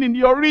doing in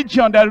your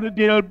region that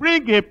they'll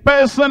bring a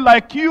person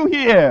like you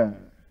here?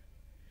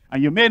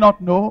 And you may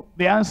not know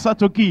the answer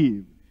to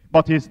give.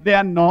 But is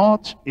there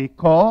not a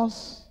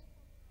cause?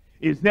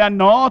 Is there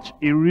not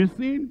a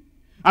reason?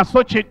 And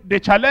so they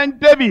challenged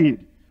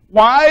David.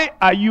 Why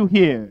are you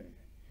here?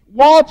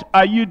 What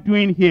are you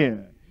doing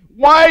here?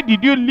 Why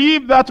did you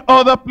leave that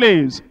other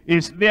place?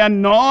 Is there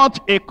not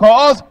a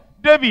cause?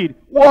 David,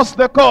 what's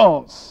the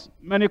cause?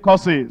 Many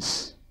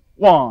causes.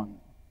 One,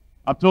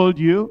 I've told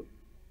you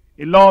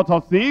a lot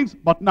of things,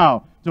 but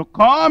now to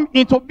come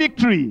into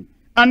victory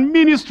and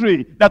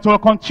ministry that will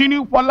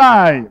continue for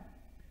life.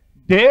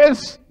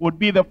 This would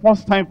be the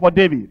first time for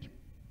David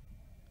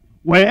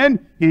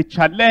when he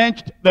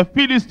challenged the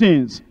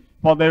Philistines.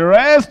 For the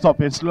rest of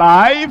his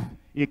life,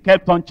 he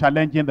kept on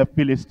challenging the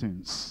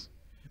Philistines.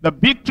 The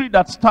victory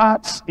that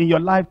starts in your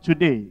life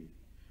today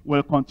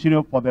will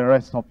continue for the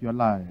rest of your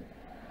life.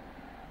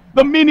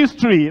 The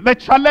ministry, the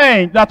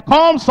challenge that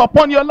comes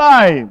upon your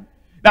life,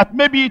 that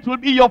maybe it will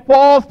be your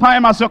first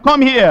time as you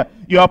come here,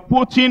 you are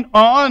putting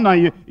on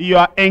and you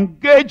are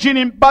engaging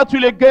in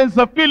battle against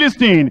the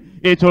Philistine.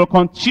 It will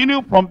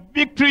continue from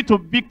victory to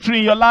victory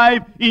in your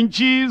life in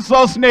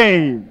Jesus'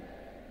 name.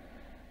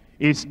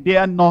 Is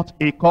there not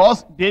a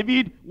cause?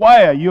 David,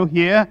 why are you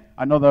here?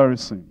 Another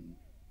reason.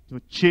 To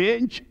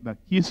change the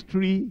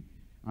history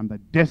and the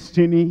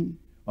destiny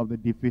of the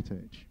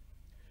defeated.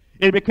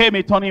 It became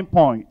a turning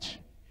point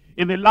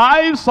in the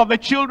lives of the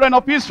children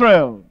of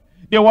Israel.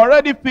 They were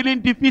already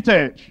feeling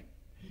defeated.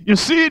 You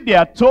see, they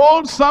are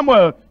told,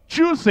 Samuel,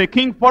 choose a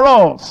king for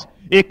us.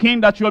 A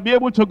king that will be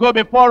able to go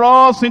before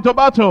us into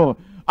battle.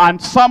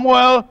 And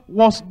Samuel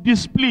was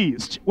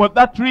displeased with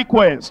that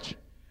request.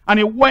 And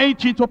he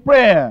went into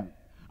prayer.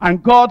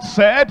 And God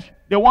said,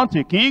 they want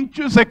a king,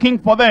 choose a king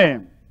for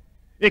them.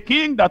 A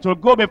king that will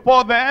go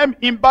before them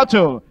in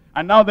battle.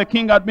 And now the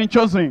king had been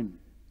chosen.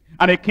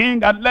 And the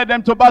king had led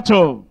them to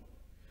battle.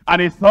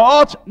 And he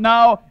thought,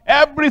 now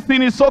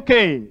everything is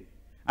okay.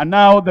 And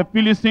now the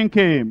Philistine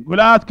came,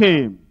 Goliath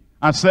came,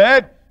 and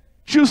said,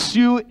 choose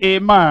you a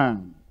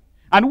man.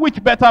 And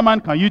which better man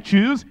can you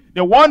choose?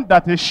 The one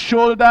that is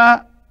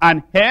shoulder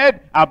and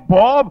head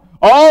above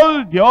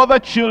all the other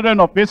children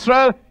of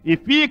Israel.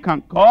 If he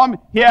can come,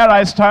 here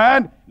I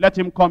stand, let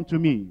him come to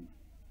me.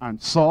 And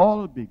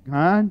Saul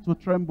began to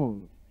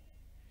tremble.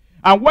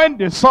 And when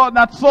they saw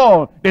that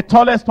Saul, the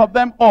tallest of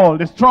them all,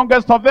 the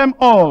strongest of them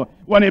all,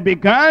 when he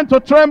began to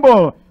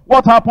tremble,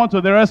 what happened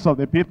to the rest of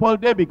the people?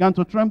 They began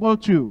to tremble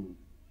too.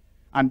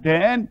 And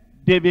then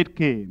David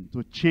came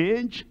to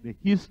change the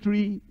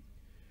history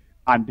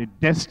and the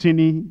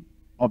destiny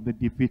of the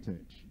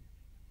defeated.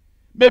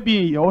 Maybe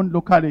in your own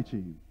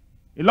locality,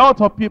 a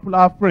lot of people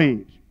are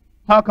afraid.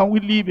 How can we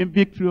live in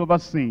victory over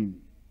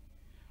sin?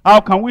 How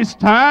can we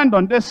stand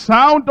on this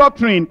sound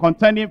doctrine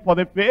contending for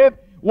the faith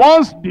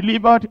once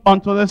delivered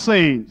unto the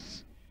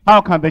saints?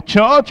 How can the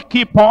church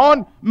keep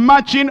on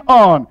marching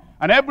on?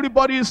 And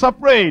everybody is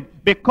afraid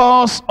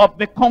because of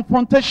the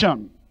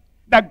confrontation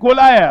that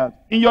Goliath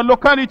in your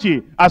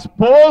locality has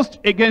posed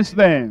against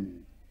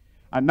them.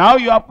 And now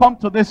you have come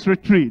to this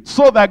retreat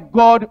so that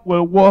God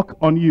will work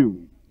on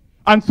you.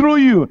 And through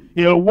you,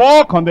 he'll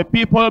work on the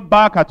people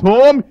back at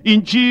home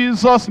in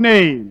Jesus'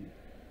 name.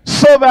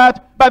 So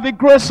that by the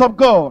grace of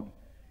God,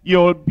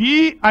 you'll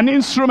be an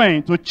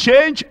instrument to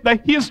change the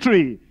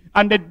history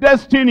and the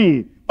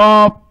destiny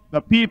of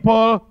the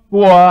people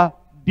who are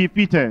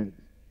defeated.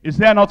 Is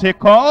there not a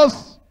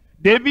cause?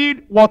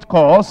 David, what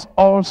cause?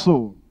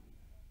 Also,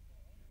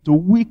 to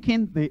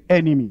weaken the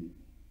enemy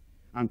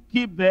and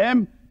keep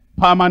them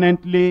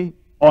permanently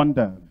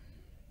under.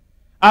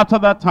 After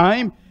that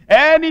time,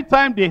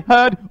 anytime they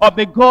heard of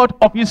the God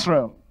of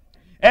Israel,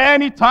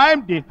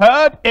 anytime they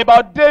heard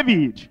about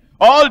David,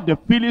 all the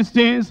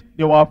Philistines,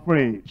 they were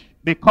afraid.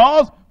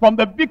 Because from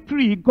the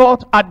victory he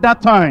got at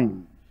that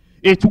time,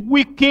 it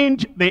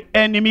weakened the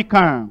enemy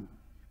camp.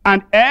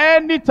 And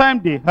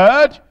anytime they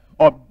heard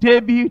of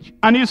David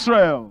and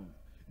Israel,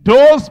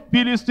 those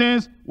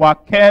Philistines were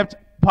kept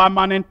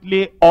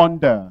permanently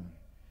under.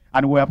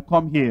 And we have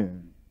come here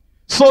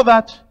so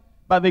that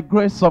by the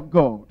grace of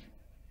God,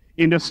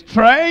 in the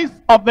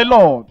strength of the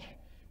Lord,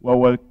 we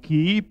will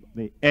keep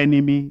the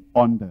enemy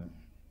under.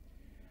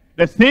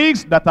 The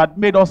things that had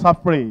made us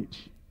afraid,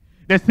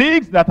 the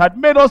things that had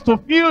made us to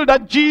feel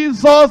that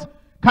Jesus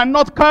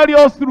cannot carry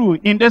us through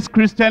in this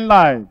Christian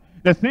life,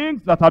 the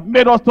things that have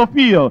made us to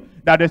feel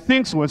that the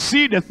things we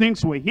see, the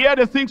things we hear,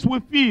 the things we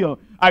feel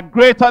are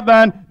greater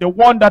than the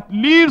one that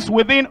lives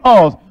within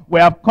us. We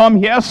have come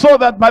here so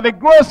that by the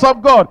grace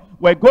of God,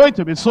 we're going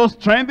to be so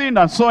strengthened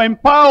and so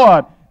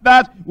empowered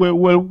that we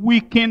will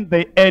weaken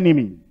the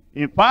enemy.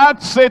 In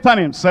fact, Satan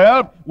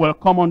himself will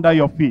come under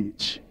your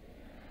feet.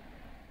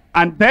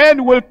 And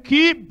then we'll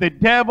keep the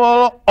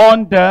devil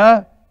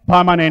under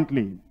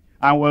permanently.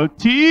 And we'll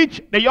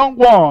teach the young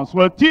ones,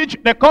 we'll teach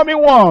the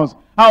coming ones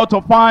how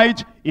to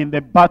fight in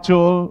the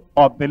battle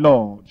of the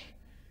Lord.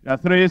 There are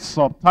three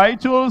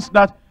subtitles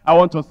that I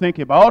want to think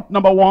about.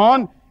 Number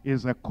one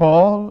is a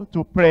call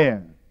to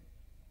prayer.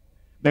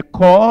 The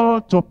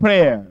call to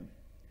prayer.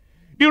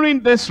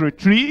 During this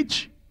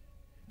retreat,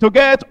 to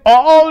get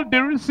all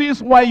the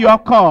reasons why you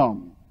have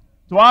come,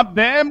 to have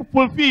them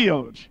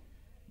fulfilled,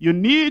 you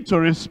need to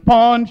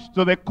respond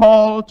to the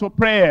call to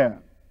prayer.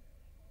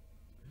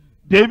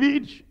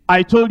 David,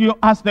 I told you,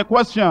 ask the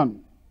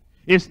question,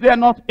 is there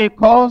not a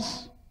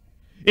cause?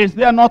 Is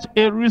there not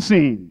a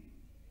reason?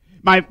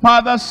 My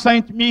father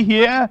sent me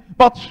here,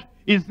 but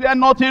is there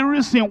not a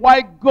reason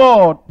why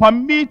God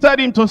permitted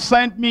him to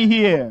send me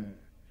here?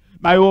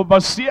 My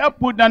overseer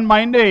put down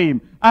my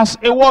name as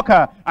a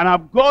worker, and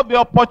I've got the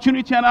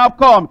opportunity and I've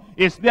come.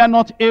 Is there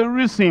not a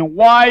reason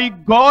why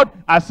God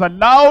has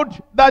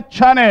allowed that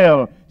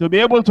channel to be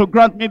able to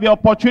grant me the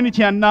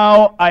opportunity, and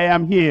now I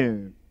am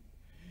here?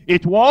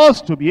 It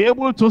was to be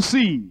able to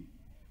see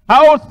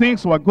how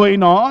things were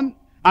going on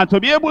and to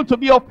be able to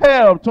be of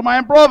help to my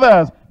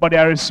brothers. But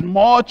there is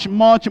much,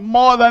 much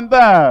more than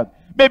that.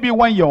 Maybe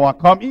when you are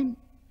coming,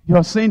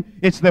 you're saying,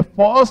 it's the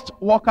first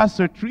workers'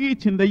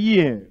 retreat in the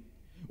year.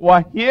 We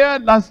were here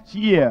last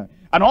year.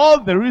 And all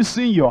the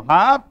reason you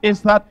have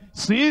is that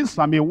since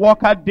I'm a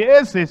worker,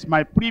 this is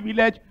my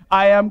privilege,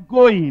 I am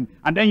going.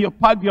 And then you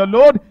pack your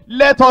load,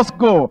 let us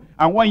go.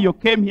 And when you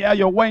came here,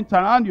 you went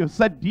around, you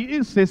said,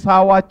 this is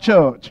our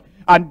church.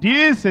 And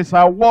this is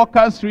our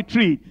workers'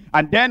 retreat.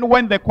 And then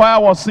when the choir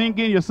was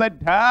singing, you said,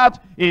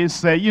 that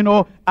is,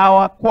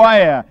 our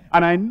choir.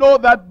 And I know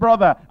that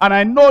brother, and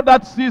I know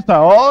that sister.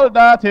 All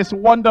that is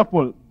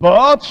wonderful.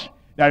 But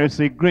there is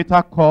a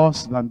greater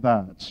cause than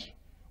that.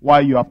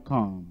 Why you have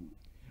come.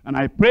 And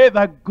I pray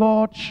that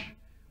God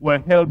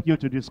will help you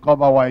to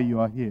discover why you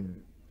are here.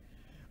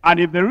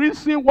 And if the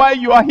reason why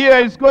you are here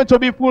is going to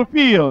be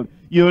fulfilled,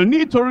 you'll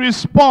need to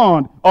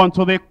respond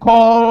unto the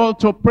call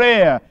to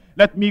prayer.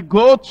 Let me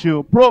go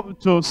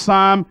to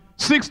Psalm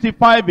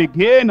 65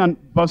 again and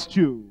verse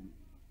 2.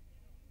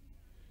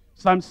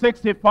 Psalm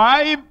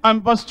 65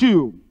 and verse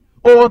 2.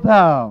 O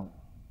thou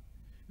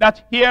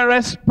that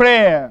hearest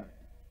prayer,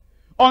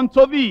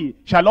 unto thee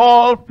shall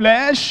all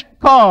flesh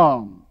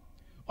come.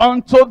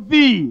 Unto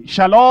thee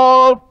shall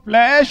all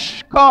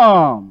flesh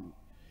come.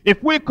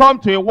 If we come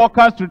to a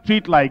workers'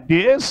 retreat like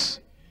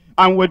this,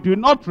 and we do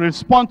not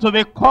respond to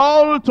the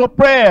call to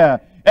prayer,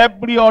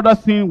 every other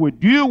thing we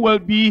do will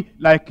be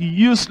like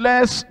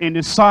useless in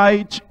the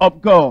sight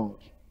of God.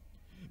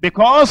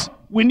 Because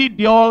we need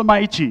the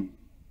Almighty.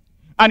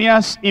 And He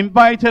has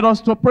invited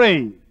us to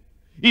pray.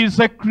 He is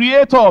the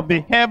creator of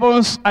the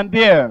heavens and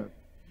the earth.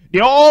 The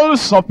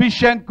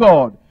all-sufficient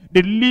God.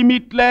 The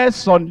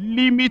limitless,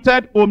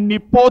 unlimited,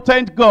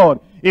 omnipotent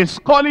God is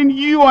calling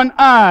you and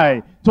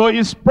I to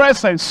His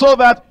presence so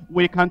that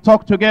we can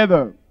talk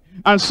together.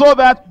 And so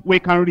that we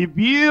can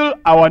reveal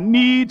our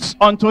needs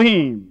unto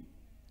Him.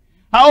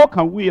 How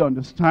can we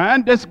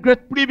understand this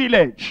great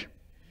privilege?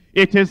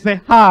 It is the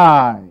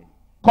high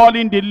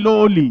calling the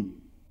lowly.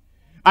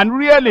 And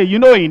really,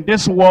 in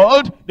this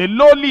world, the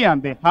lowly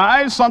and the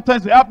high,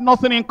 sometimes they have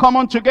nothing in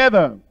common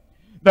together.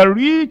 The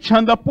rich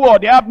and the poor,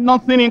 they have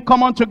nothing in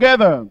common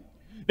together.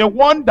 The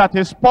one that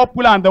is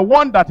popular and the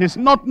one that is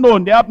not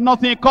known, they have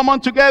nothing in common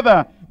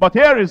together. But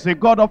here is the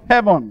God of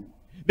heaven,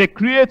 the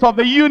creator of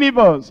the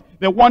universe,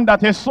 the one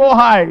that is so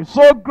high,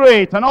 so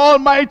great and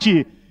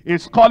almighty,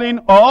 is calling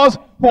us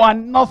who are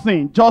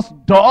nothing, just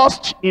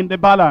dust in the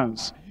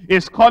balance.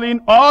 Is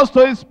calling us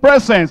to His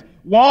presence.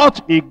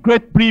 What a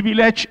great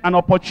privilege and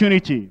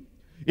opportunity.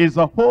 Is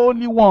the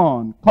Holy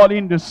One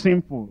calling the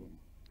sinful.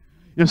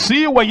 You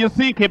see, when you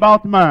think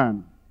about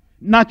man,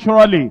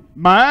 naturally,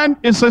 man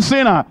is a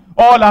sinner.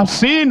 All have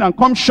sinned and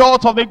come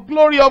short of the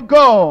glory of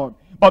God.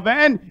 But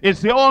then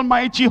it's the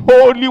Almighty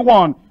Holy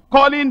One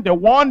calling the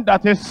one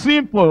that is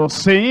sinful,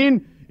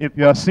 saying, if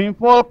you are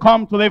sinful,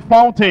 come to the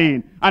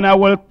fountain, and I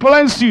will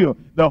cleanse you.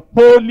 The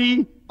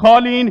holy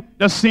calling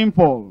the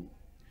sinful.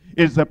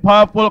 Is the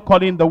powerful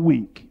calling the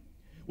weak.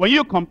 When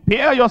you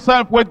compare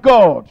yourself with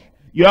God,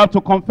 you have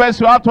to confess,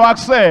 you have to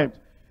accept.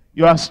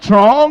 You are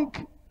strong,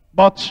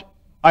 but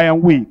I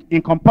am weak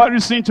in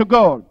comparison to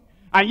God.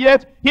 And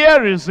yet,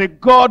 here is the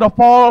God of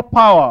all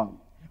power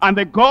and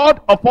the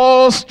God of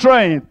all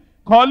strength,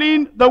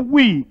 calling the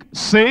weak,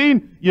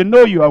 saying, you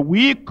know you are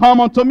weak, come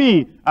unto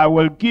me, I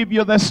will give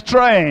you the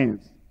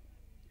strength.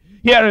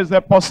 Here is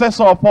the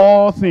possessor of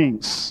all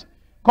things,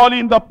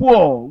 calling the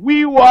poor,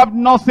 we who have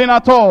nothing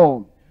at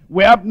all.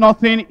 We have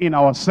nothing in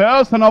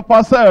ourselves and of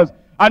ourselves.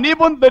 And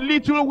even the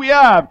little we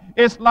have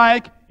is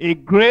like a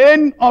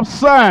grain of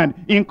sand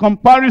in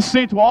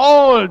comparison to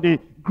all the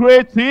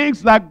great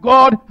things that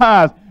God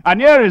has.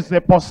 And here is the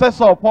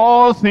possessor of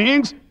all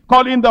things,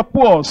 calling the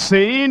poor,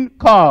 saying,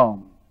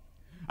 come.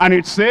 And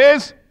it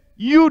says,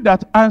 you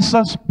that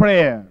answers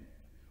prayer,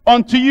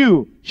 unto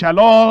you shall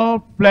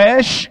all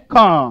flesh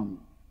come.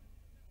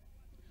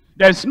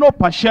 There is no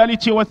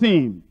partiality with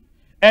Him.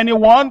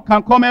 Anyone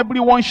can come,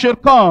 everyone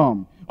should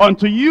come.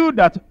 Unto you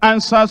that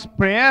answers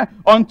prayer,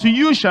 unto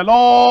you shall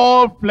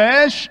all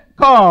flesh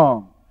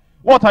come.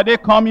 What are they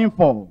coming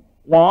for?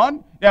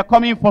 One, they are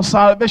coming for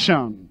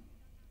salvation.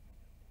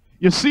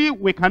 You see,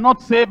 we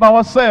cannot save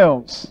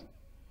ourselves.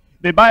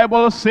 The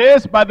Bible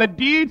says, by the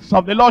deeds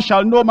of the law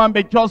shall no man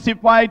be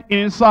justified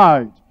in His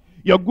sight.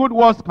 Your good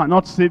works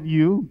cannot save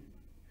you.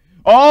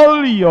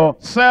 All your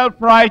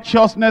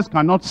self-righteousness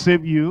cannot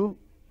save you.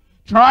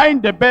 Trying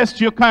the best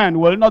you can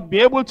will not be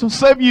able to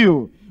save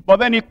you. But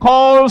then He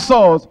calls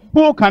us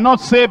who cannot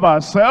save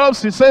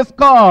ourselves. He says,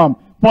 come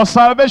for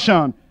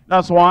salvation.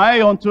 That's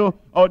why unto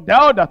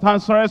thou that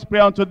answerest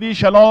prayer, unto thee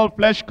shall all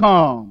flesh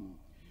come.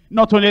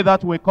 Not only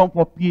that, we come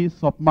for peace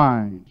of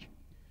mind.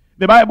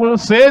 The Bible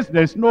says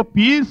there is no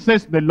peace,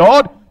 says the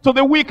Lord, to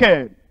the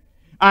wicked.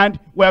 And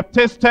we have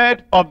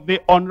tasted of the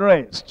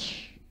unrest,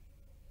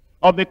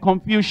 of the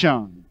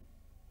confusion,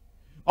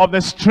 of the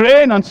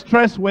strain and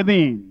stress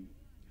within,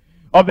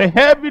 of the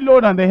heavy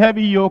load and the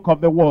heavy yoke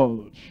of the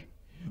world,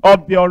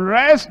 of the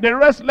unrest, the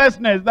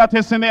restlessness that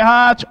is in the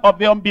heart of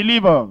the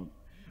unbeliever.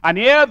 And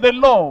here the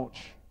Lord,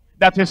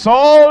 that is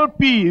all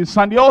peace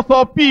and the author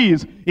of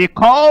peace, He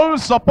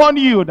calls upon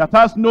you that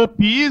has no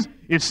peace.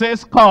 He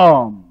says,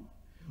 come.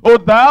 O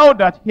thou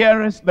that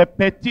hearest the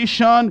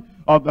petition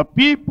of the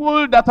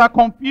people that are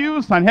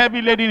confused and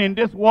heavy laden in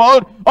this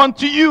world,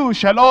 unto you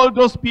shall all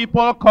those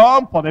people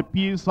come for the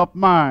peace of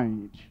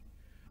mind.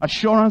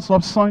 Assurance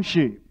of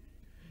sonship.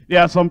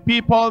 There are some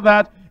people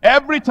that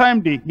every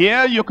time they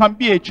hear you can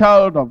be a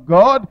child of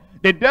God,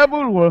 the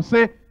devil will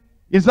say,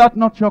 Is that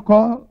not your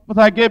call? But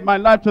I gave my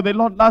life to the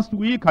Lord last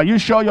week. Are you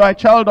sure you are a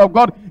child of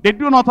God? They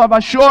do not have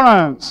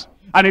assurance.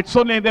 And it's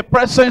only in the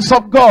presence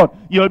of God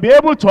you'll be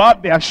able to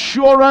have the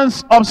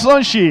assurance of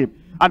sonship.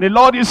 And the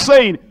Lord is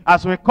saying,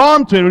 as we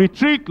come to a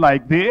retreat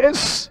like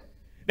this,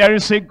 there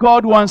is a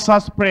God who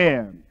answers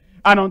prayer.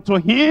 And unto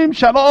him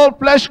shall all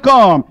flesh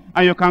come.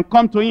 And you can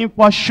come to him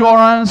for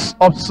assurance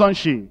of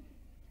sonship.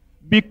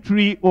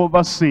 Victory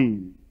over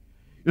sin.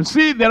 You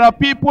see, there are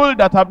people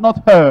that have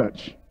not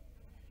heard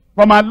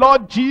from our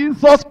Lord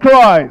Jesus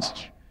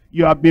Christ.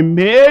 You have been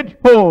made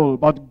whole,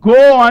 but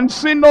go and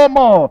sin no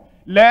more,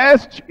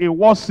 lest a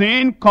worse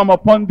sin come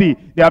upon thee.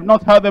 They have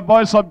not heard the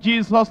voice of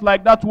Jesus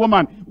like that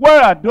woman.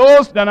 Where are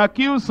those that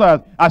accuse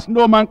us? As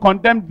no man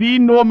condemned thee,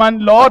 no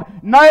man, Lord,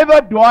 neither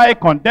do I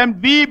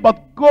condemn thee,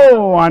 but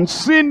go and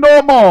sin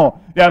no more.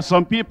 There are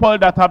some people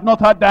that have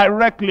not heard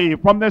directly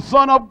from the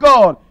Son of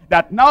God,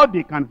 that now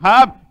they can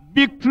have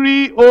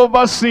victory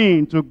over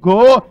sin, to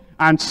go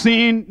and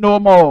sin no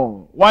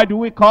more. Why do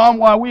we come?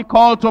 Why are we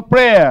called to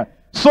prayer?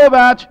 So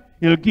that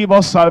he'll give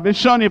us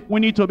salvation if we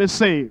need to be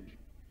saved.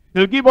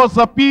 He'll give us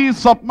a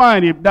peace of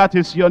mind if that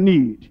is your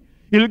need.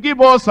 He'll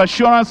give us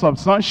assurance of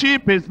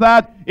sonship if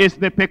that is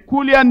the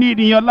peculiar need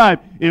in your life.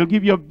 He'll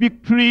give you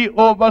victory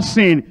over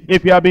sin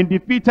if you have been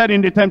defeated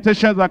in the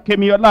temptations that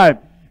came in your life.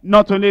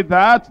 Not only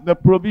that, the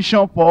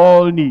provision for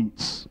all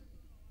needs.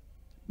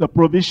 The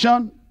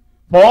provision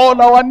for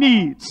all our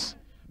needs.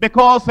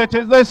 Because it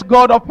is this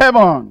God of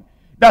heaven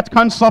that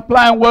can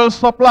supply and will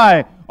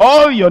supply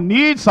all your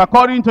needs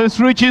according to his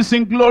riches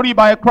in glory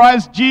by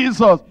Christ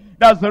Jesus.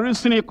 That's the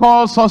reason he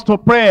calls us to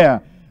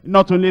prayer.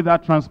 Not only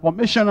that,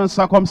 transformation and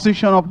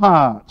circumcision of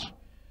heart.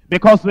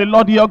 Because the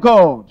Lord your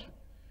God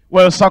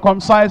will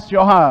circumcise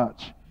your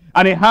heart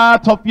and the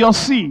heart of your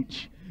seed,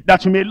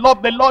 that you may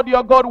love the Lord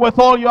your God with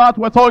all your heart,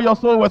 with all your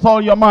soul, with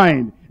all your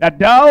mind, that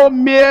thou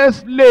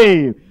mayest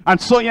live.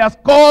 And so he has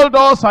called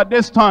us at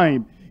this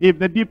time. If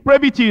the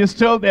depravity is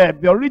still there, if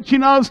the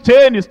original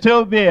stain is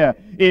still there,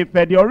 if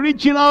the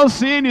original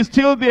sin is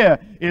still there,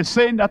 he's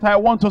saying that I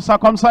want to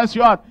circumcise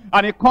your heart.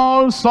 And he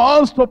calls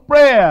us to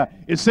prayer.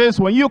 He says,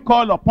 when you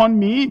call upon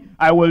me,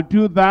 I will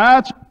do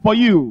that for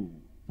you,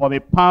 for the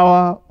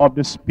power of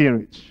the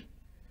Spirit.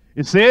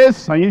 He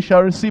says, and you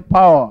shall receive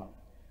power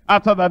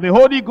after that the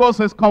Holy Ghost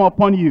has come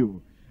upon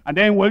you. And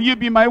then will you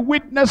be my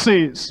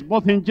witnesses,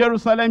 both in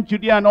Jerusalem,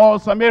 Judea, and all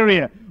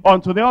Samaria,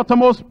 unto the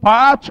uttermost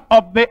part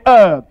of the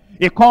earth.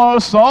 He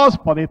calls us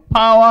for the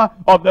power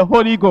of the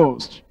Holy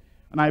Ghost.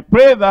 And I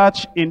pray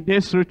that in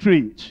this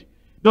retreat,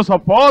 those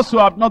of us who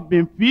have not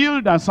been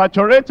filled and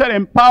saturated,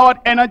 empowered,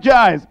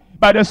 energized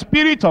by the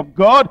Spirit of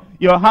God,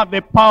 you'll have the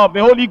power of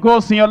the Holy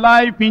Ghost in your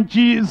life in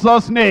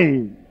Jesus'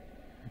 name.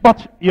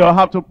 But you'll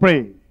have to pray.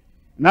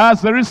 And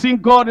that's the reason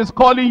God is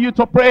calling you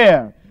to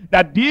prayer.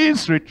 That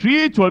this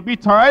retreat will be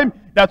time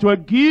that will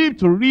give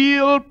to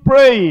real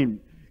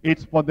praying.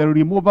 It's for the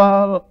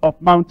removal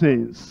of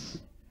mountains.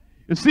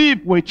 You see,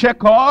 if we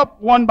check up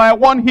one by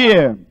one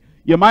here,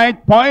 you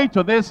might point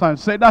to this and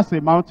say, that's a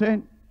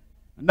mountain,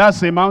 and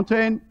that's a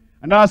mountain,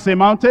 and that's a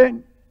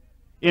mountain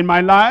in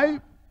my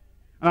life.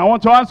 And I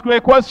want to ask you a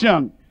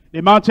question.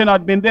 The mountain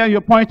had been there, you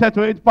pointed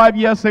to it 5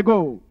 years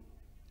ago,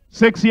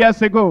 6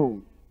 years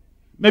ago,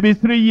 maybe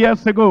 3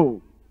 years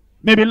ago,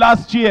 maybe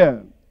last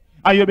year.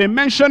 And you've been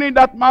mentioning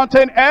that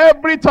mountain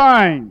every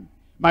time.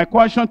 My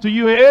question to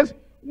you is,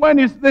 when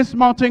is this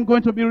mountain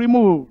going to be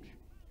removed?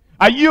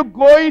 Are you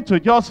going to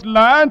just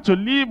learn to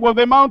live with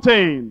the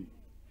mountain?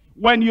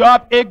 When you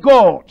have a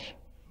God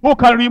who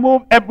can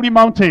remove every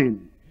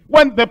mountain.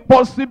 When the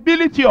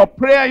possibility of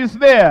prayer is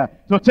there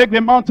to take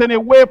the mountain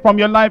away from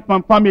your life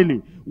and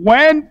family.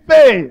 When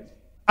faith,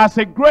 as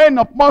a grain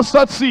of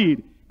mustard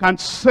seed, can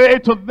say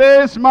to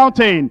this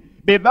mountain,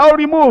 be thou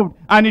removed,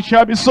 and it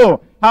shall be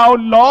so. How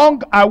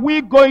long are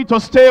we going to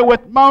stay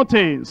with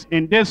mountains?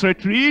 In this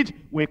retreat,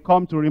 we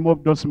come to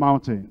remove those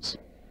mountains.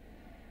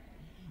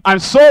 And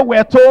so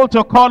we're told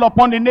to call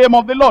upon the name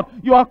of the Lord.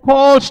 You are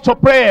called to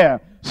prayer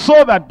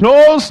so that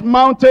those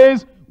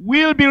mountains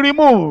will be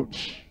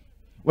removed.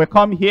 We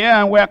come here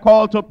and we're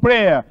called to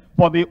prayer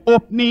for the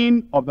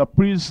opening of the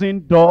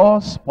prison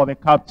doors for the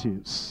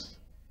captives.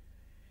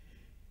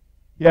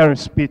 Here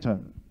is Peter.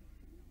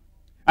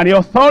 And the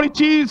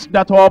authorities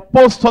that were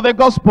opposed to the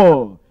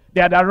gospel, they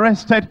had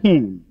arrested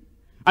him.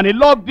 And he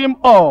locked him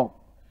up.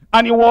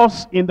 And he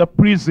was in the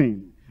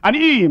prison. And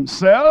he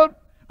himself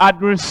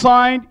had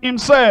resigned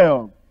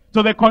himself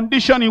to the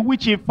condition in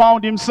which he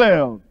found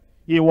himself.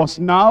 He was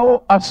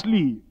now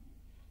asleep,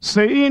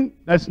 saying,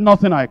 there's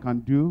nothing I can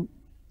do.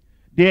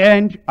 The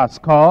end has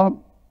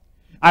come.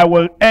 I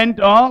will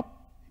end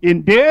up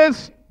in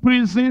this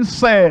prison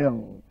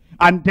cell.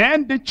 And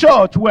then the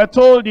church, we're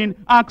told in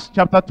Acts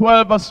chapter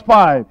 12 verse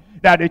 5,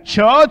 that the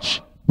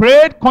church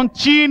prayed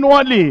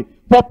continually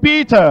for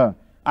Peter.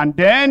 And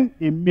then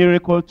a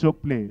miracle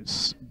took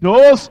place.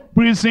 Those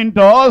prison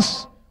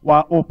doors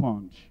were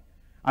opened.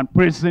 And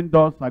prison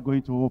doors are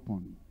going to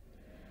open.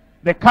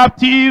 The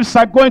captives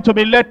are going to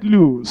be let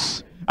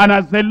loose. And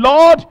as the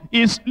Lord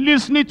is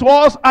listening to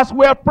us as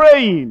we are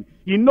praying,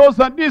 He knows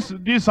that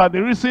these are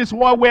the reasons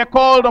why we're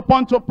called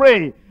upon to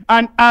pray.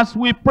 And as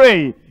we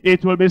pray,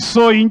 it will be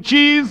so in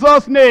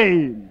Jesus'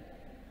 name.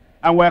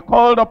 And we're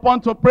called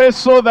upon to pray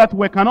so that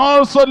we can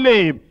also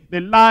live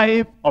the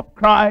life of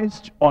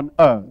Christ on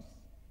earth.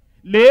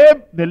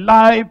 Live the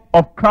life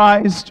of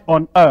Christ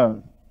on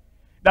earth.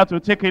 That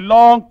will take a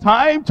long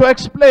time to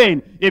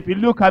explain. If you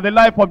look at the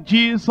life of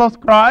Jesus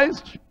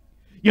Christ,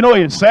 you know,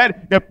 he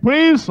said, the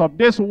prince of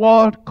this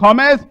world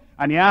cometh,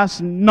 and he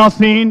has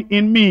nothing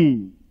in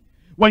me.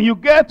 When you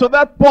get to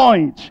that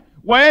point,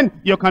 when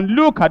you can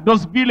look at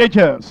those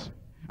villagers,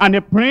 and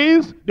the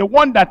prince, the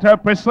one that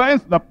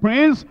represents the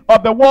prince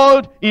of the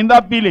world in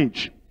that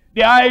village,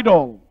 the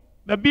idol,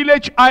 the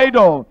village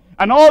idol,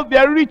 and all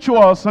their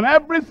rituals and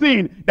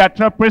everything that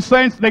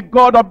represents the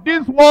God of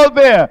this world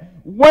there,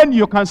 when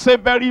you can say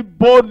very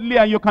boldly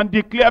and you can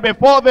declare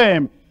before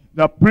them,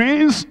 the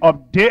prince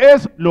of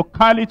this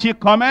locality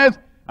cometh,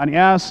 and he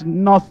has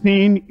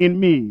nothing in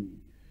me.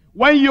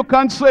 When you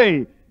can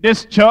say,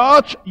 this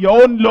church,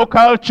 your own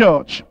local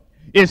church,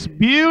 is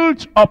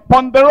built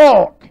upon the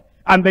rock,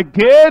 and the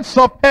gates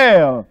of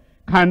hell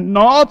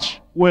cannot,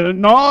 will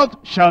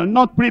not, shall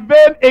not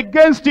prevail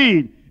against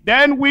it,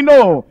 then we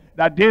know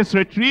that this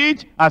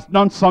retreat has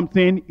done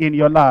something in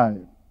your life.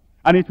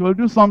 And it will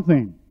do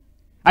something.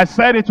 I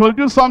said it will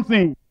do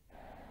something.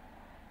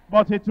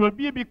 But it will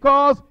be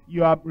because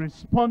you have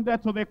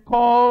responded to the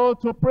call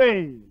to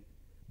pray.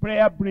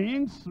 Prayer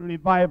brings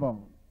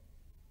revival.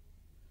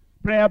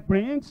 Prayer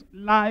brings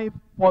life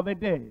for the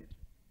dead.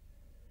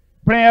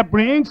 Prayer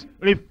brings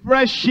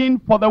refreshing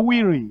for the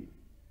weary.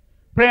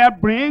 Prayer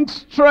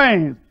brings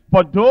strength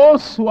for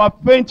those who are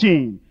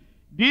fainting.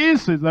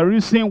 This is the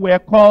reason we are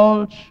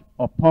called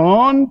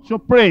upon to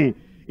pray.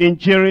 In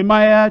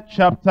Jeremiah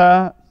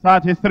chapter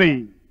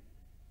 33.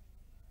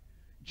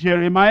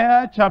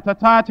 Jeremiah chapter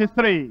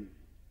 33,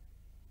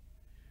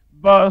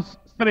 verse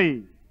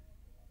 3.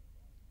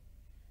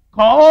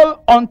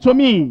 Call unto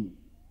me.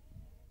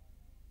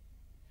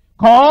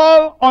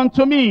 Call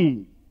unto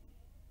me.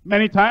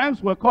 Many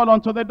times we call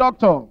unto the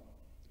doctor.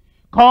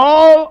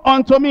 Call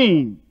unto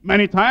me.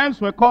 Many times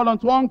we call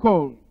unto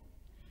uncle.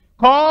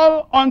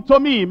 Call unto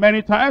me.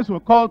 Many times we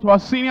call to our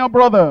senior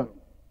brother.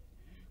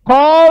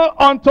 Call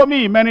unto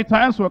me. Many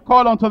times we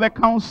call unto the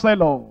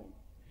counselor.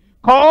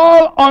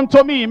 Call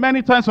unto me.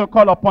 Many times we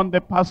call upon the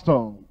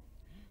pastor.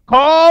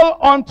 Call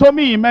unto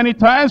me. Many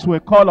times we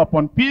call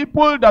upon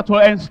people that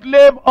will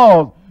enslave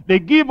us. They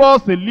give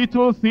us a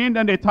little thing,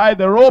 then they tie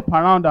the rope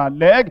around our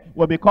leg.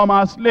 We become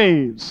our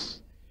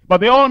slaves. But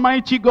the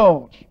Almighty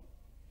God,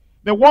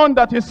 the one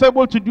that is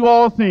able to do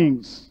all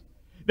things,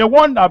 the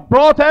one that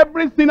brought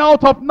everything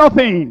out of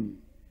nothing,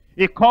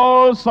 he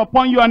calls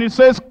upon you and he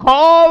says,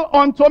 call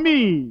unto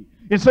me.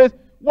 He says,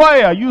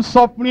 why are you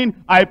suffering?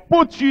 I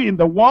put you in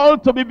the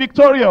world to be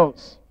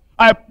victorious.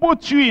 I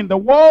put you in the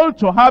world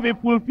to have a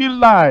fulfilled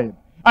life.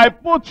 I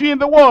put you in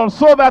the world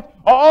so that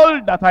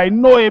all that I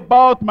know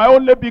about my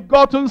only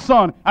begotten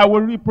Son, I will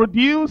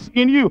reproduce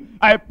in you.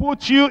 I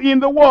put you in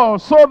the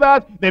world so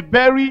that the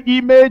very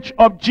image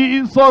of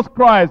Jesus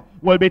Christ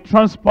will be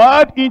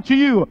transferred into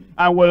you,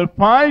 and will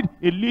find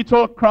a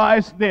little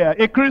Christ there,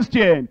 a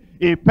Christian,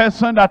 a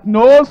person that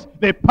knows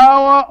the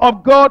power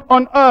of God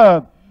on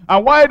earth.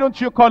 And why don't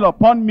you call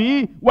upon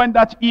me when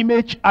that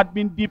image had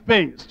been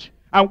defaced?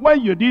 And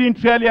when you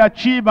didn't really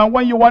achieve, and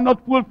when you were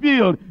not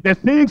fulfilled, the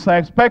things I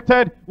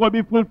expected will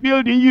be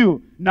fulfilled in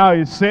you. Now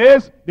it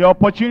says, the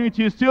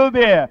opportunity is still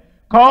there.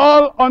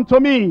 Call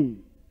unto me,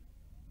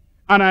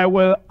 and I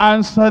will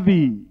answer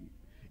thee.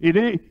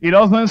 It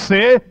doesn't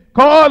say,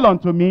 call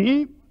unto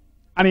me,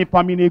 and if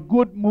I'm in a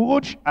good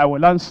mood, I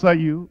will answer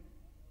you.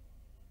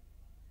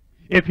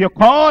 If you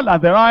call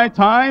at the right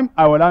time,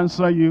 I will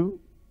answer you.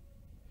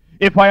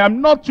 If I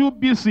am not too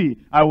busy,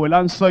 I will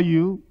answer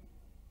you.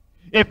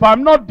 If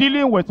I'm not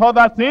dealing with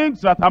other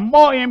things that are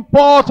more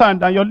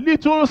important than your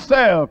little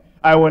self,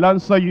 I will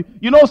answer you.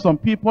 You know, some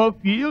people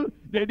feel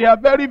they are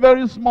very,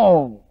 very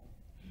small.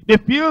 They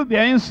feel they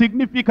are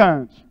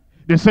insignificant.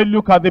 They say,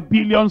 look at the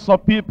billions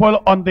of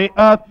people on the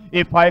earth.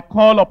 If I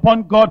call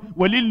upon God,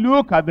 will he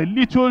look at the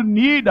little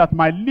need that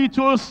my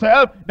little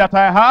self that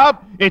I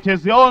have? It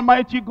is the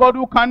Almighty God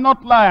who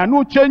cannot lie and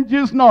who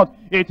changes not.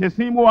 It is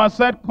him who has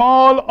said,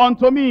 call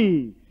unto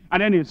me.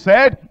 And then he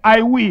said,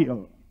 I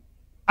will.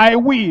 I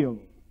will.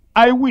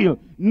 I will.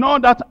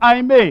 Not that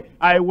I may.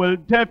 I will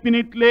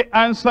definitely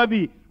answer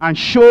thee and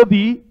show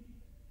thee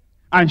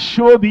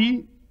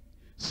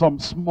some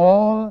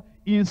small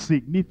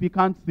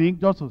insignificant thing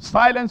just to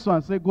silence you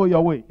and say, go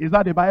your way. Is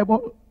that the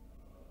Bible?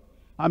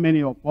 How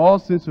many of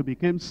us, since we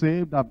became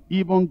saved, have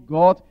even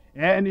got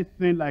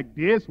anything like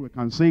this? We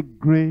can say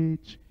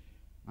great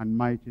and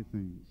mighty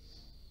things.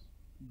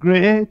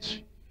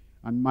 Great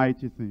and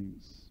mighty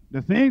things.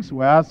 The things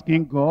we're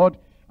asking God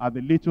are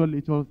the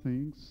little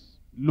things.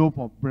 Loaf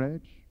of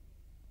bread,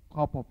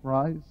 cup of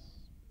rice,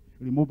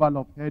 removal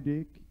of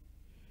headache,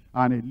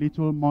 and a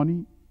little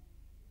money,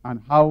 and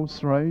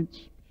house rent,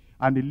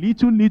 and the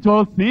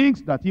little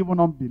things that even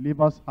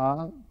unbelievers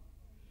have.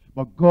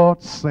 But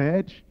God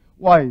said,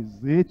 Why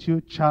is it, you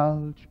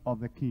child of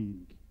the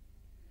King?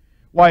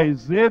 Why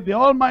is it the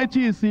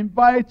Almighty is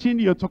inviting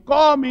you to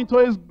come into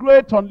his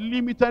great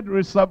unlimited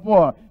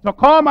reservoir, to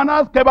come and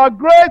ask about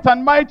great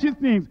and mighty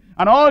things,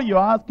 and all you're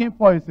asking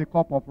for is a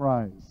cup of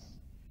rice,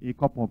 a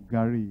cup of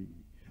gari.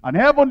 And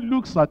heaven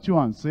looks at you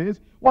and says,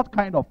 what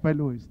kind of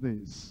fellow is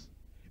this?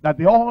 That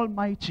the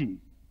Almighty,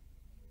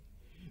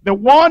 the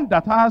one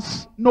that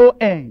has no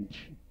end,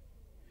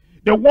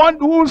 the one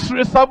whose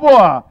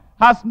reservoir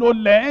has no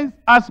length,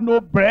 has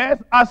no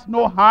breadth, has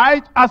no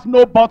height, has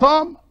no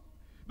bottom,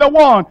 the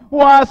one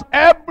who has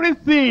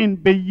everything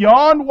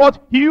beyond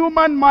what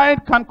human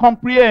mind can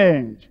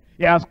comprehend.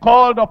 He has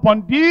called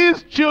upon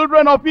these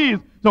children of his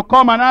to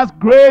come and ask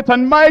great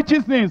and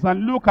mighty things,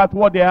 and look at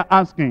what they are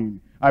asking.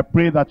 I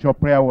pray that your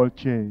prayer will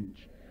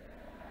change.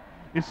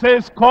 It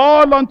says,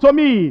 call unto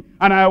me,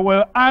 and I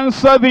will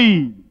answer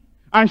thee,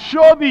 and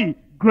show thee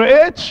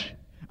great,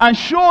 and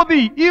show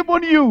thee,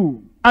 even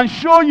you, and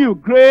show you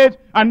great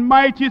and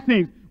mighty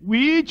things,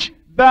 which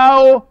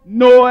thou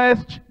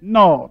knowest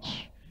not.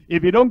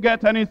 If you don't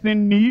get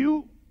anything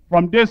new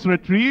from this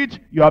retreat,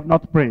 you have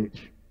not prayed.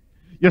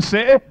 You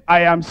say,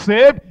 I am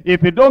saved.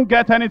 If you don't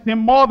get anything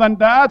more than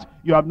that,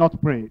 you have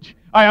not prayed.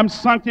 I am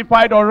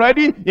sanctified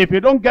already. If you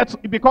don't get,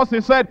 because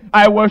he said,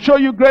 I will show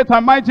you great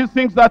and mighty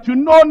things that you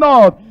know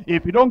not.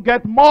 If you don't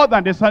get more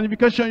than the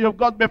sanctification you've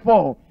got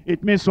before,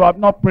 it means you have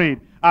not prayed.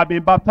 I've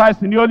been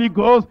baptized in the Holy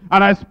Ghost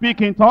and I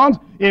speak in tongues.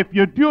 If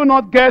you do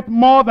not get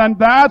more than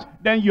that,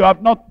 then you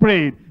have not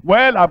prayed.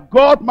 Well, I've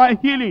got my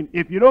healing.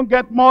 If you don't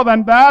get more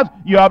than that,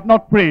 you have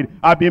not prayed.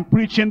 I've been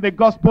preaching the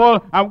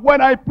gospel, and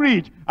when I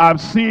preach,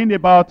 I've seen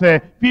about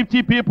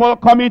 50 people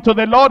coming to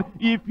the Lord.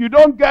 If you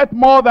don't get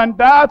more than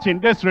that in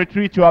this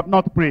retreat, you have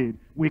not prayed.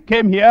 We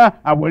came here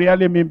and we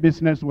really mean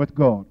business with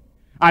God.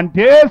 And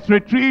this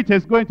retreat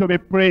is going to be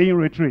praying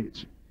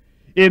retreat.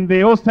 In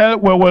the hostel,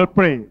 we will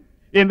pray.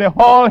 In the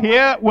hall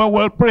here, we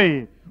will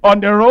pray. On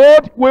the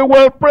road, we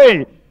will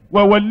pray.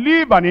 We will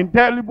leave an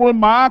indelible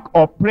mark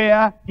of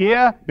prayer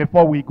here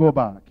before we go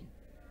back.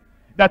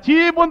 That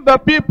even the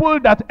people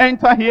that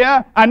enter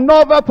here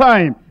another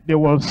time, they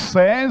will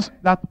sense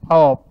that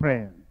power of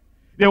prayer.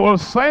 They will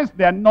sense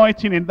the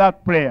anointing in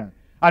that prayer.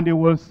 And they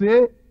will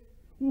say,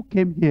 who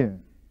came here?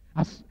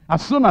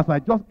 As soon as I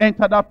just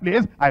entered that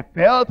place, I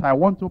felt I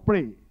want to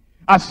pray.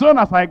 As soon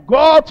as I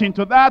got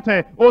into that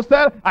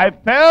hostel, I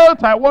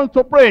felt I want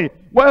to pray.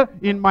 Well,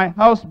 in my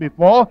house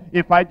before,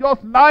 if I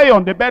just lie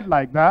on the bed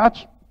like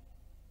that,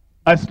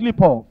 I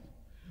sleep off.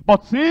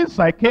 But since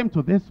I came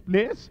to this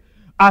place,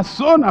 as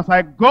soon as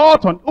I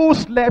got on, who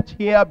slept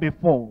here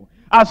before?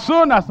 As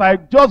soon as I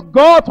just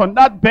got on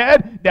that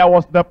bed, there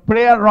was the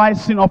prayer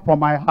rising up from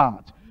my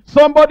heart.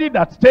 Somebody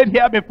that stayed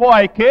here before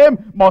I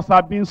came must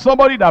have been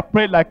somebody that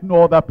prayed like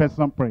no other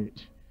person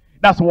prayed.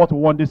 That's what we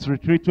want this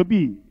retreat to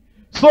be.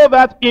 So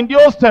that in the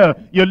hostel,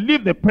 you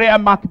leave the prayer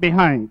mark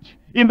behind.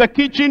 In the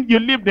kitchen, you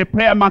leave the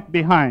prayer mark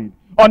behind.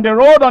 On the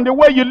road, on the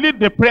way, you leave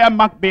the prayer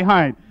mark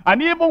behind.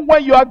 And even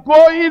when you are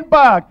going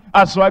back,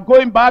 as you are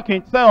going back,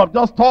 instead of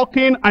just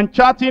talking and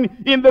chatting,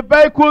 in the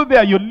vehicle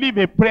there, you leave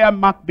a prayer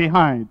mark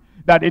behind.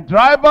 That the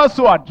drivers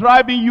who are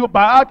driving you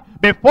back,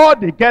 before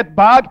they get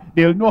back,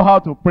 they'll know how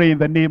to pray in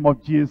the name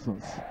of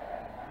Jesus.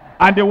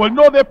 And they will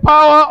know the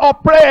power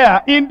of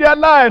prayer in their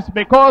lives,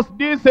 because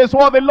this is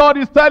what the Lord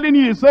is telling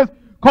you. He says,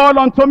 call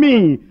unto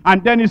me.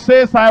 And then he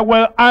says, I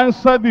will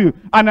answer you,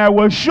 and I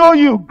will show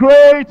you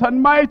great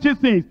and mighty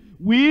things,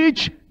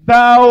 which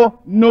thou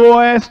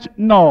knowest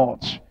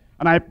not.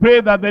 And I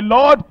pray that the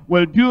Lord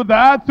will do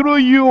that through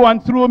you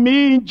and through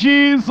me in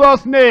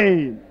Jesus'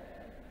 name.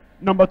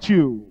 Number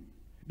 2,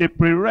 the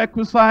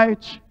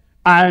prerequisite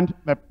and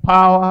the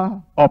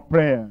power of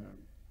prayer.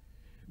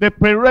 The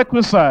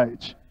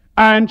prerequisite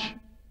and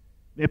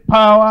the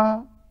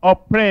power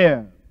of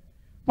prayer.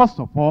 First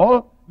of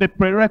all, the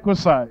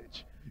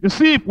prerequisite. You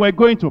see, if we're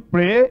going to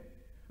pray,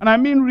 and I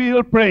mean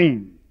real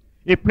praying,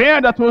 a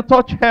prayer that will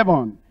touch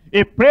heaven,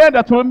 a prayer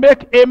that will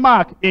make a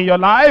mark in your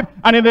life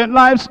and in the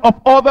lives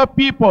of other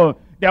people,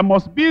 there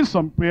must be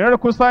some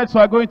prerequisites we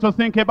are going to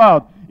think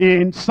about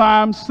in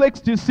Psalm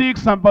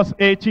 66 and verse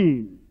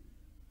 18.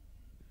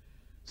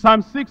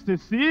 Psalm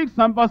 66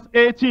 and verse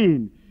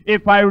 18.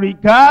 If I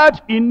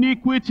regard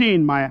iniquity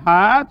in my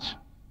heart,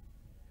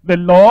 the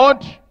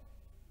Lord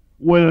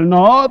will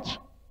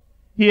not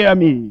hear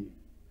me.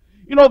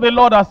 You know, the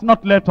Lord has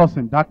not left us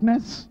in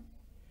darkness.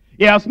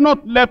 He has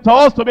not left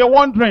us to be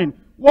wondering,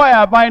 why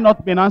have I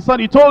not been answered?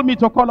 He told me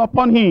to call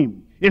upon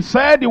him. He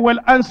said he will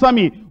answer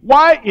me.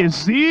 Why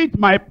is it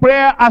my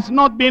prayer has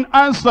not been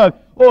answered?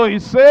 Oh, he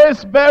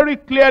says very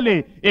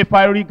clearly, if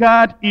I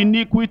regard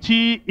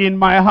iniquity in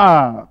my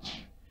heart,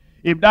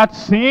 if that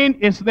sin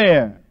is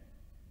there,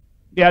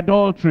 the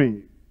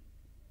adultery,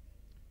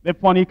 the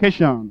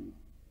fornication,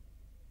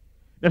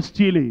 the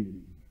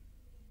stealing,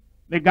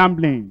 the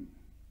gambling,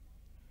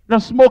 the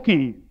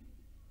smoking,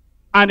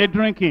 and the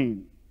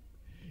drinking,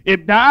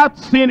 if that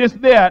sin is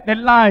there, the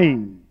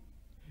lying,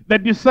 the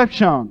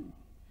deception,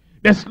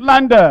 the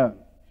slander,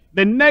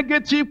 the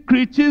negative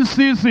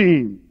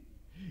criticism,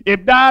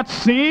 if that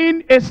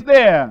sin is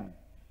there,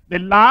 the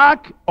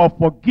lack of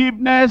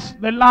forgiveness,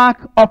 the lack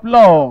of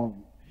love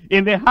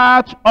in the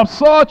heart of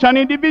such an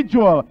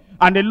individual.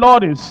 And the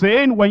Lord is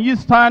saying, when you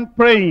stand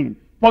praying,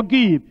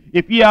 forgive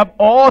if ye have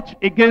aught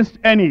against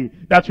any,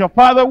 that your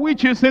Father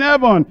which is in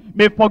heaven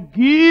may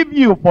forgive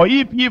you. For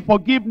if ye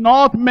forgive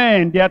not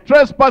men their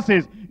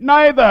trespasses,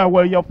 neither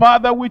will your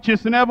Father which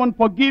is in heaven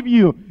forgive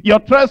you your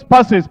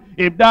trespasses.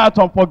 If that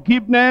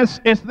unforgiveness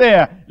is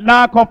there,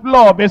 lack of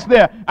love is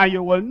there, and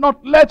you will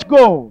not let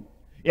go.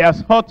 He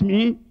has hurt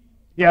me,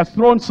 he has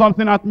thrown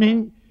something at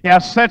me, he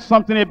has said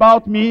something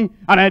about me,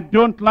 and I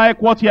don't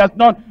like what he has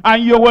done,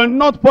 and you will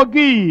not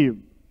forgive.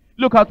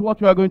 Look at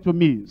what you are going to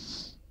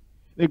miss.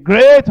 The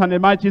great and the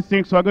mighty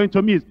things we are going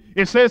to miss.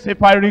 It says,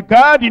 if I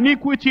regard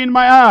iniquity in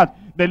my heart,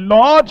 the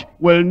Lord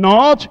will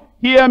not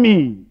hear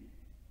me.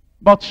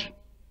 But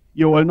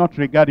you will not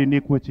regard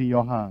iniquity in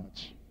your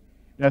heart.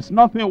 There's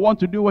nothing you want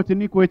to do with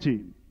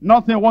iniquity.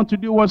 Nothing you want to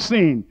do with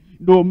sin.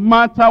 No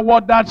matter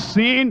what that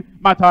sin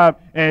might have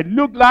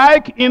looked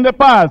like in the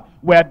past,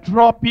 we're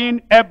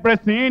dropping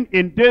everything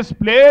in this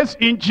place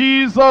in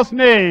Jesus'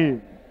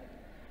 name.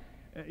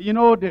 You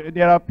know,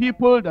 there are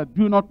people that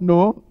do not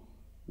know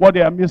what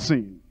they are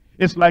missing.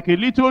 It's like a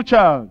little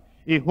child.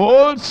 He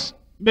holds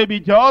maybe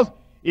just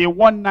a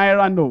 1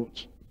 naira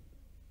note.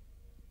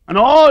 And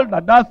all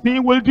that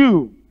thing will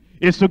do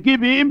is to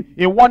give him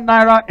a 1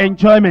 naira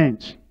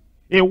enjoyment,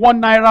 a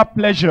 1 naira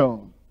pleasure,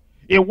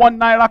 a 1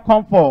 naira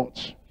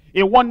comfort,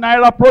 a 1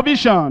 naira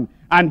provision.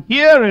 And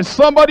here is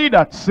somebody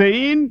that's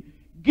saying,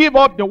 give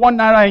up the 1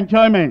 naira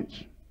enjoyment.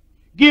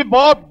 Give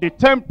up the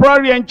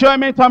temporary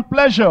enjoyment and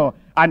pleasure.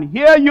 And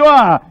here you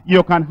are,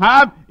 you can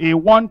have a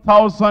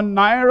 1,000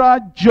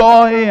 naira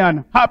joy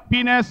and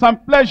happiness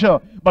and pleasure.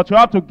 But you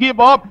have to give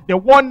up the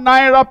 1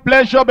 naira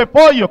pleasure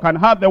before you can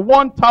have the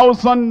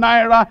 1,000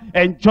 naira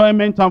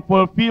enjoyment and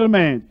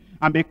fulfillment.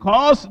 And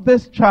because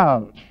this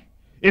child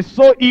is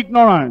so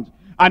ignorant,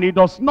 and he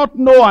does not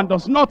know and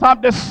does not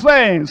have the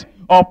sense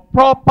of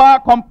proper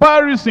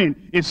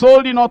comparison, he's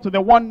holding on to the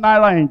 1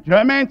 naira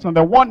enjoyment and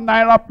the 1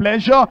 naira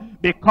pleasure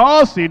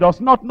because he does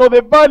not know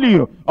the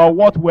value of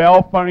what we're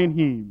offering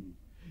him.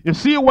 You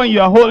see, when you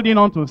are holding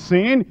on to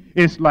sin,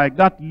 it's like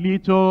that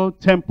little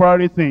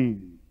temporary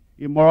thing.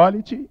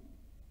 Immorality,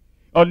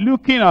 or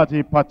looking at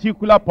a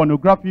particular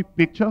pornographic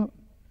picture,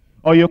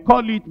 or you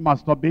call it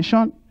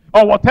masturbation,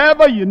 or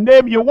whatever you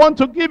name you want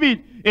to give it,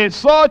 is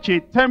such a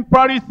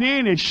temporary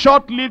thing, a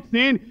short-lived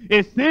thing,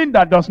 a thing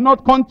that does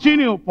not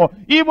continue for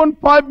even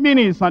 5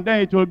 minutes, and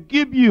then it will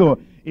give you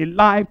a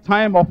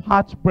lifetime of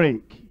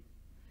heartbreak,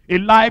 a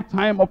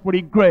lifetime of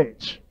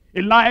regret,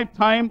 a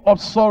lifetime of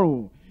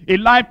sorrow, a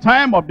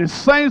lifetime of the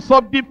sense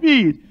of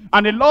defeat.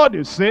 And the Lord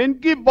is saying,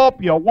 give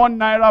up your 1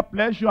 naira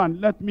pleasure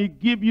and let me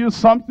give you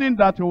something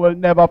that you will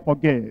never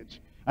forget.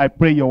 I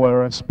pray you will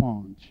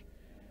respond.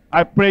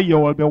 I pray you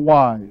will be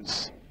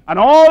wise. And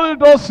all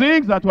those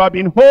things that we have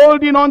been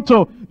holding on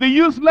to, the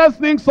useless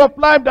things of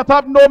life that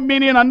have no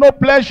meaning and no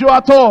pleasure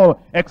at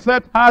all,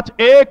 except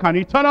heartache and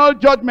eternal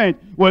judgment,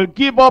 will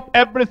give up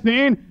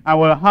everything and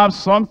will have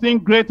something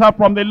greater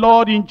from the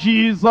Lord in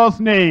Jesus'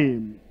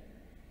 name.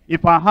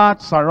 If our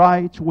hearts are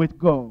right with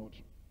God,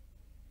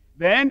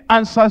 then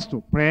answers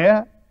to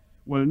prayer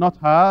will not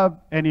have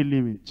any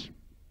limit.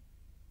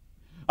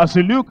 As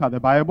you look at the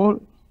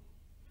Bible,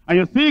 and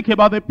you think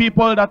about the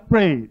people that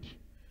prayed,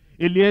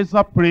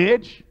 Eliezer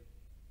prayed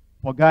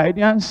for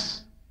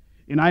guidance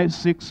in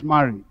Isaac's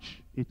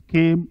marriage. It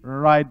came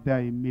right there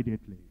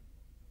immediately.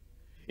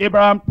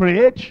 Abraham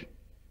prayed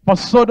for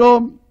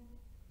Sodom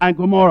and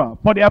Gomorrah,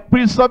 for their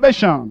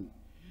preservation.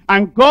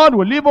 And God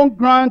will even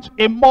grant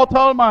a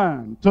mortal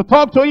man to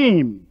talk to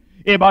him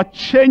about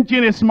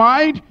changing his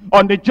mind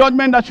on the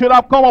judgment that should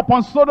have come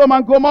upon Sodom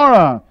and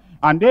Gomorrah.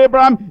 And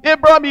Abraham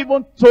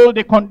even told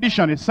the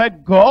condition. He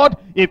said, God,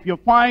 if you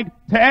find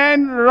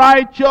 10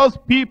 righteous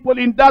people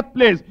in that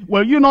place,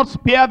 will you not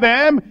spare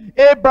them?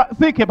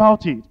 Think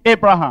about it.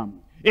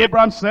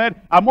 Abraham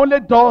said, I'm only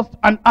dust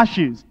and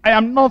ashes. I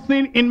am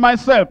nothing in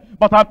myself,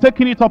 but I've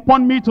taken it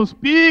upon me to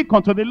speak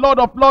unto the Lord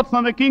of lords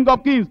and the King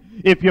of kings.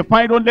 If you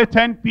find only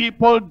 10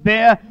 people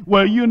there,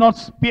 will you not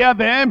spare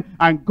them?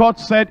 And God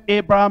said,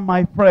 Abraham,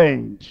 my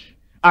friend,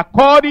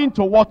 according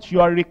to what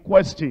you are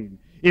requesting,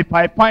 if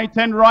I find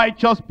 10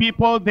 righteous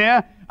people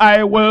there,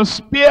 I will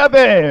spare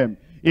them.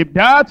 If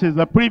that is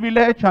the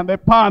privilege and the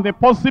power and the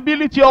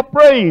possibility of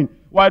praying,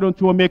 why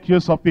don't you make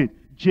use of it?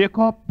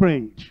 Jacob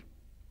prayed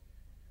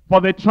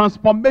for the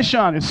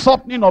transformation, the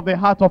softening of the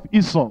heart of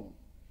Esau.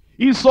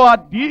 Esau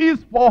had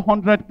these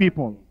 400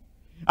 people.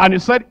 And he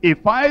said,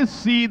 if I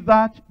see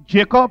that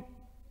Jacob,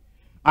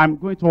 I'm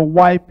going to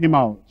wipe him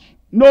out.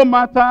 No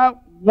matter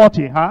what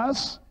he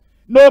has,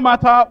 no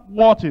matter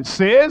what he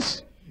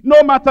says,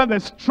 no matter the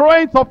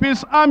strength of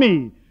his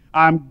army,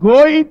 I'm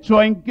going to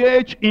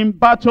engage in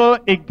battle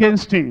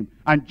against him.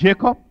 And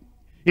Jacob,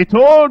 he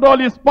told all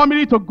his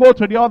family to go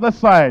to the other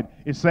side.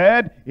 He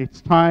said,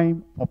 it's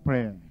time for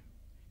prayer.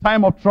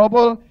 Time of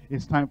trouble,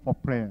 it's time for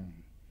prayer.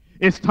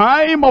 It's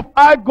time of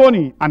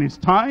agony, and it's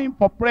time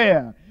for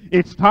prayer.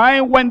 It's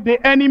time when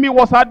the enemy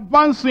was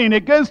advancing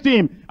against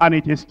him, and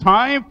it is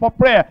time for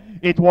prayer.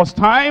 It was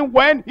time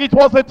when it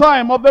was the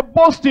time of the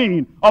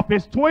boasting of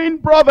his twin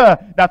brother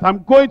that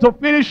I'm going to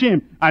finish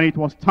him. And it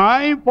was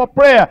time for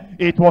prayer.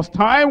 It was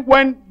time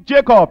when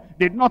Jacob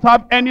did not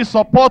have any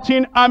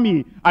supporting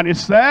army. And he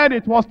said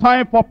it was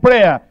time for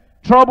prayer.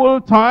 Trouble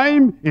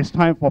time is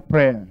time for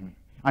prayer.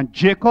 And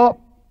Jacob,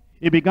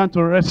 he began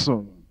to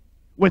wrestle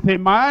with a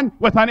man,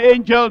 with an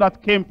angel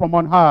that came from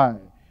on high.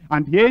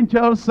 And the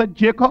angel said,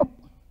 Jacob,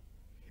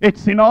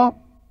 it's enough.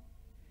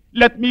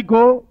 Let me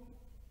go.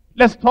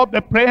 Let's stop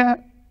the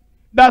prayer.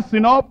 That's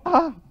enough.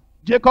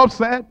 Jacob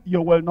said,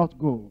 you will not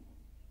go.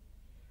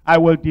 I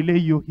will delay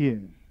you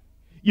here.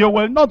 You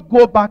will not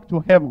go back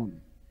to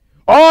heaven.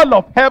 All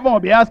of heaven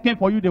will be asking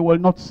for you. They will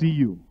not see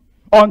you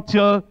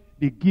until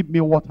they give me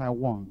what I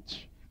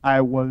want. I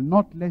will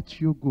not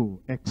let you go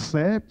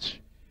except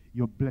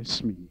you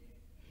bless me.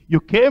 You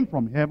came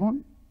from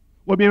heaven.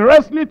 We'll be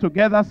wrestling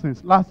together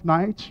since last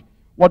night.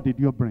 What did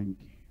you bring?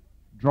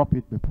 Drop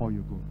it before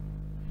you go.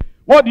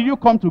 What did you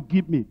come to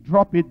give me?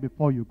 Drop it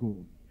before you go.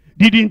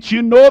 Didn't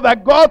you know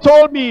that God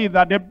told me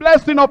that the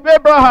blessing of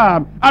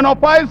Abraham and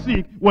of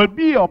Isaac will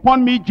be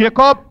upon me,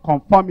 Jacob?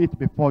 Confirm it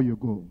before you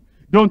go.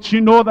 Don't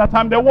you know that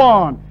I'm the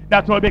one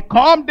that will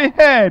become the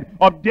head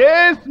of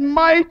this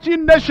mighty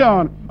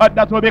nation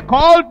that will be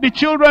called the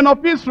children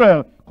of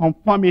Israel?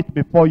 Confirm it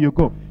before you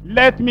go.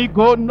 Let me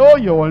go. No,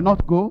 you will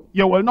not go.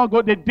 You will not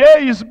go. The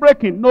day is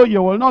breaking. No,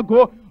 you will not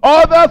go.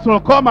 Others will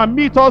come and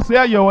meet us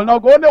here. You will not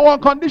go. Only one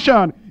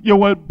condition. You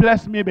will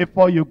bless me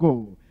before you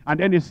go. And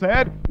then he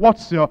said,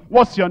 what's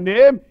your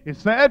name? He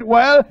said,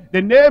 well,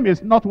 the name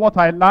is not what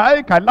I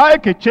like. I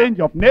like a change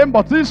of name.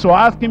 But since you're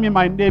asking me,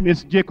 my name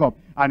is Jacob.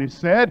 And he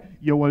said,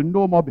 you will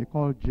no more be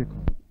called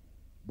Jacob,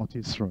 but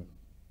Israel.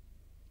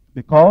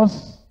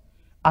 Because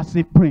as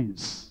a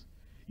prince,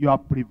 you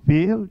have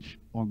prevailed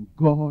on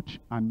God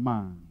and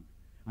man.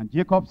 And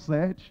Jacob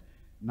said,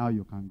 now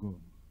you can go.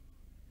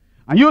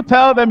 And you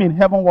tell them in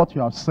heaven what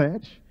you have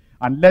said,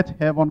 and let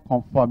heaven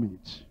confirm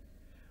it.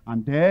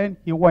 And then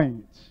he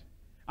went.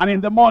 And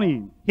in the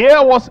morning,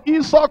 here was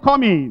Esau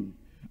coming.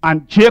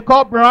 And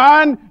Jacob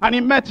ran, and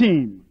he met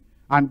him.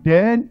 And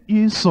then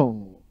Esau,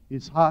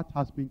 his heart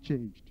has been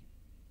changed.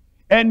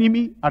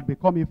 Enemy had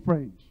become a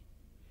friend.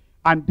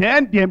 And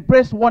then they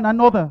embraced one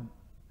another.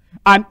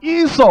 And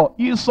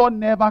Esau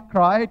never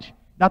cried.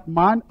 That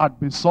man had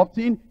been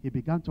something. He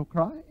began to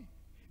cry.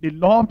 They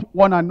loved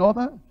one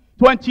another.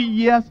 20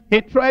 years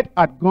hatred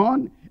had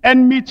gone.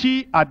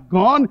 Enmity had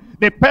gone.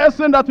 The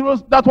person that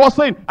was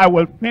saying, I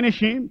will finish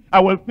him.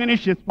 I will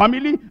finish his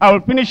family. I will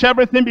finish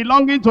everything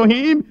belonging to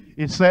him.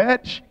 He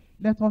said,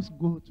 let us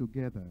go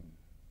together.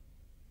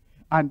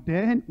 And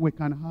then we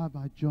can have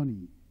a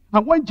journey.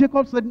 And when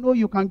Jacob said, no,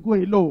 you can go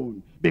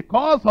alone,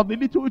 because of the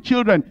little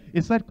children,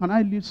 he said, can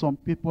I leave some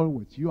people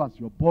with you as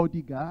your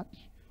bodyguard?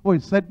 Oh, he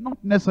said, not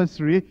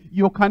necessary,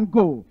 you can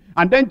go.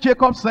 And then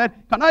Jacob said,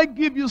 can I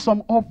give you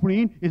some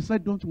offering? He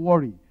said, don't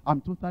worry,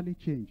 I'm totally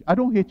changed. I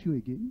don't hate you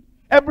again.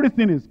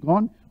 Everything is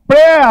gone.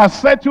 Prayer has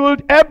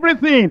settled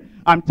everything.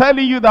 I'm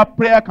telling you that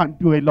prayer can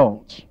do a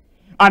lot.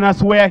 And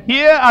as we're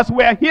here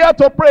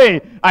to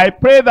pray, I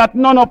pray that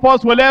none of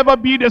us will ever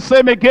be the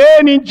same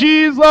again in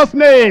Jesus'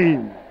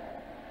 name.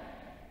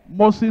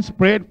 Moses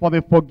prayed for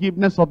the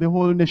forgiveness of the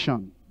whole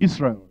nation,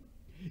 Israel.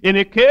 In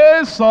the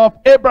case of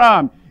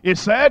Abraham, he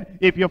said,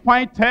 if you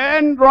find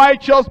 10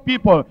 righteous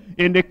people.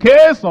 In the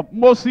case of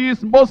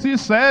Moses,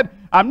 Moses said,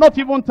 I'm not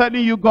even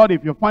telling you, God,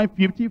 if you find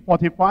 50,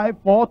 45,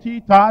 40,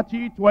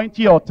 30,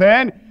 20, or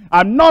 10.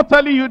 I'm not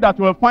telling you that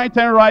you'll find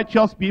 10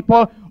 righteous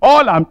people.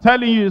 All I'm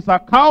telling you is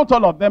count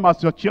all of them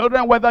as your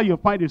children, whether you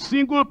find a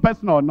single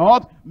person or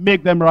not,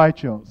 make them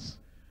righteous.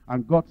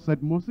 And God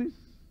said, Moses,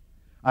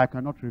 I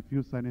cannot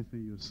refuse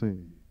anything you say.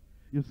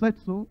 You said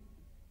so.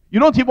 You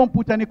don't even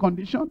put any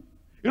condition.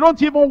 You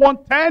don't even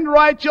want 10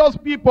 righteous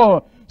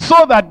people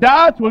so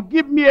that will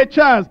give me a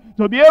chance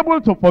to be able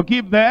to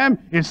forgive them.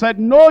 He said,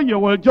 no, you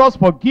will just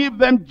forgive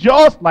them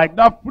just like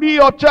that, free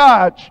of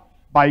charge,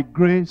 by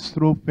grace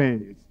through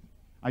faith.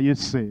 Are you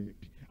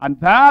saved? And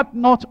that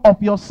not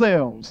of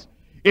yourselves.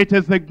 It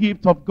is the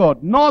gift of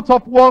God, not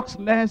of works,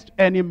 lest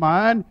any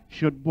man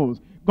should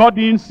boast. God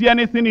didn't see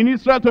anything in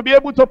Israel to be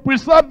able to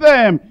preserve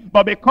them.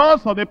 But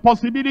because of the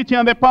possibility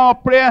and the power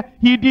of prayer,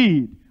 he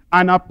did.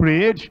 Anna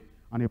prayed,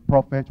 and a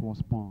prophet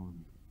was born.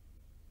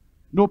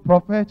 No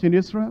prophet in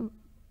Israel.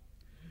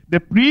 The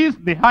priest,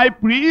 the high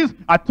priest,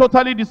 had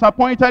totally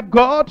disappointed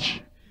God.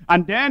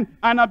 And then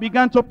Anna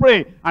began to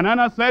pray. And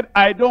Anna said,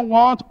 I don't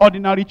want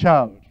ordinary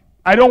child.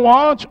 I don't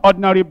want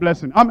ordinary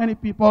blessing. How many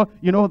people,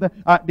 you know,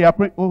 they are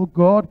praying, oh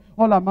God,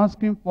 all I'm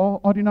asking for,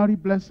 ordinary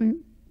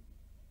blessing?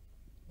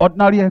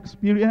 Ordinary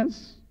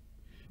experience,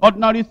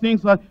 ordinary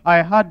things that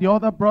I had the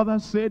other brother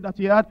say that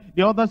he had,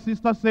 the other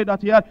sister say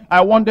that he had.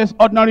 I want this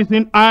ordinary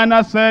thing.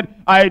 Anna said,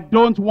 I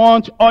don't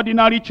want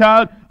ordinary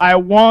child, I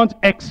want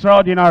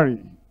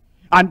extraordinary.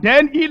 And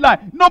then Eli,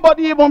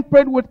 nobody even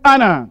prayed with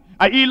Anna.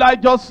 And Eli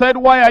just said,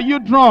 why are you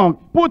drunk?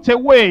 Put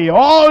away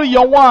all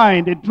your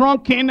wine, the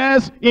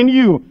drunkenness in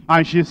you.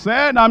 And she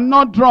said, I'm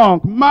not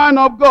drunk, man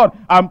of God.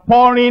 I'm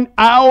pouring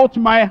out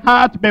my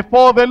heart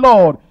before the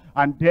Lord.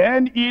 And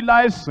then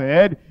Eli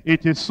said,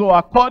 it is so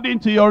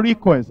according to your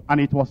request.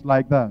 And it was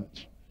like that.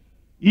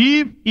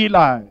 If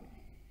Eli,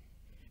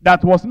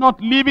 that was not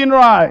living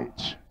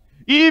right,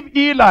 if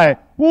Eli,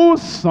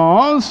 whose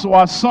sons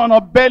were son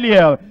of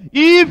Belial,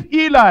 if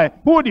Eli,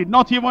 who did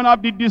not even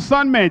have the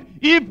discernment,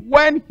 if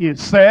when he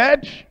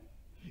said,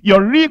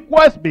 your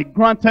request be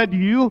granted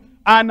you,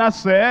 Anna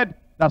said,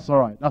 that's all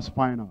right, that's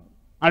final.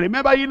 And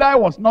remember, Eli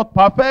was not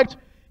perfect.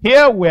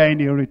 Here we are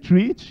in a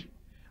retreat,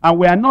 and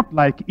we are not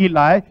like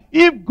Eli.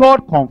 If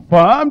God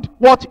confirmed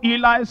what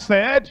Eli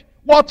said,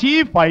 what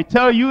if I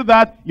tell you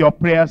that your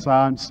prayers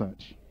are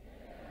answered?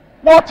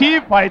 What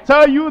if I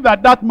tell you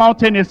that that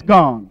mountain is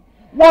gone?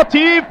 What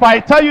if I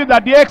tell you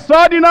that the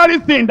extraordinary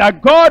thing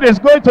that God is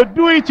going to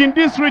do it in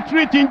this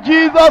retreat in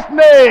Jesus'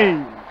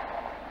 name?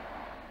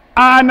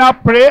 Anna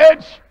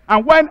prayed,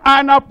 and when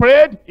Anna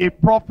prayed, a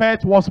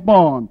prophet was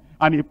born,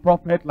 and a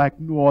prophet like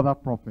no other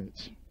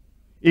prophet.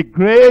 A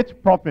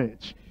great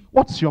prophet.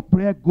 What's your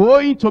prayer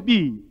going to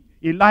be?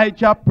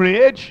 Elijah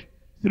prayed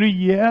 3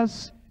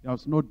 years. There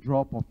was no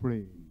drop of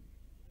rain.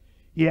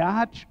 He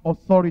had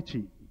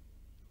authority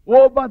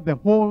over the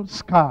whole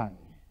sky,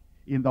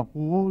 in the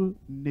whole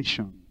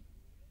nation.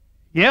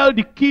 He held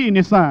the key in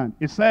his hand.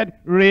 He said,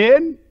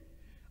 rain,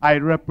 I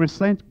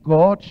represent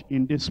God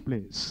in this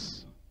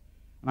place.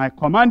 And I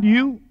command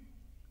you,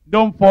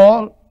 don't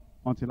fall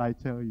until I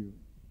tell you.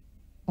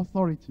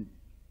 Authority.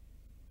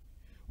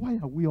 Why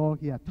are we all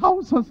here?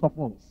 Thousands of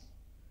us.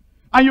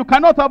 And you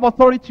cannot have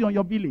authority on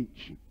your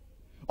village.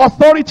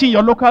 Authority in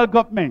your local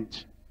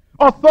government.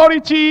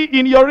 Authority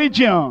in your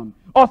region.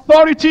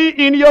 Authority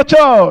in your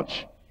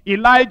church.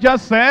 Elijah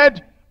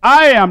said,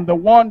 I am the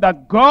one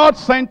that God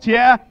sent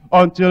here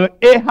until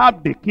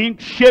Ahab the king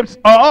shapes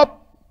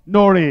up,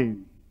 no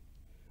rain.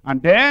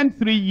 And then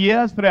 3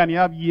 years,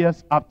 3.5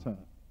 years after,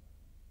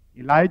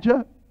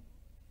 Elijah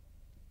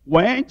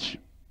went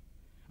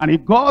and he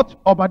got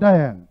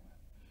Obadiah.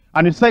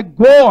 And he said,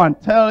 go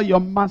and tell your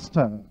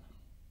master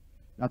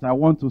that I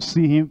want to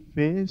see him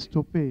face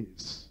to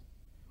face.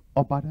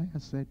 Obadiah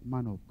said,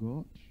 man of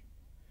God,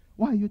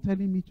 why are you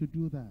telling me to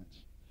do that?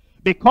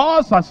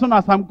 Because as soon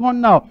as I'm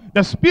gone now,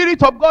 the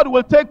Spirit of God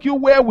will take you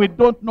where we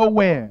don't know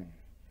where.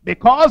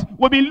 Because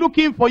we've been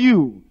looking for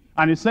you.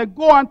 And he said,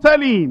 go and tell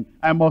him,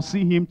 I must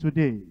see him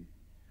today.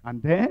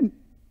 And then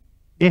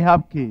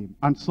Ahab came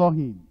and saw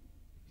him.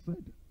 He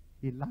said,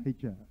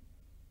 Elijah,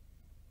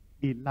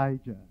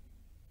 Elijah,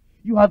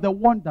 you are the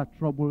one that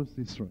troubles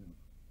Israel.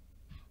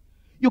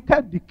 You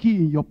kept the key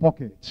in your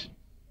pocket.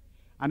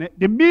 And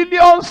the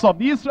millions of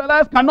the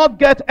Israelites cannot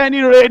get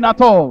any rain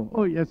at all.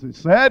 Oh yes, he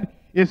said,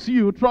 it's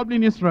you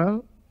troubling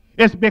Israel.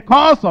 It's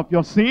because of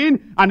your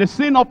sin and the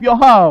sin of your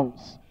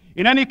house.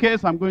 In any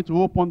case, I'm going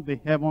to open the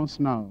heavens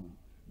now.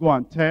 Go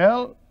and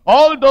tell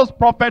all those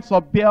prophets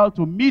of Baal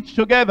to meet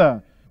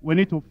together. We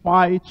need to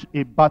fight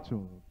a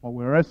battle. For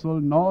we wrestle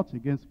not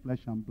against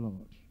flesh and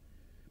blood,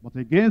 but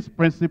against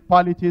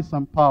principalities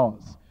and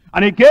powers,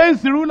 and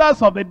against the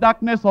rulers of the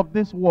darkness of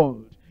this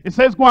world. It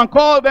says, go and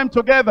call them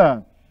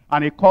together.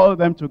 And he called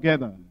them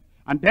together.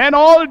 And then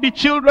all the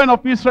children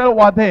of Israel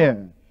were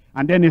there.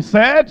 And then he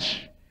said,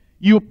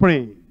 you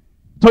pray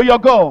to your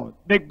God,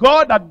 the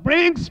God that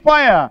brings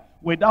fire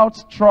without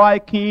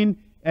striking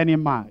any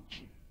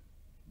match.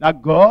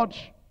 That God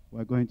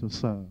we're going to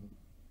serve.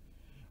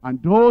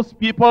 And those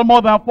people,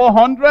 more than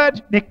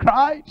 400, they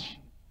cried,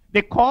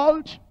 they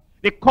called,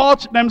 they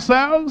caught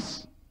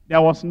themselves.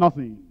 There was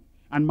nothing.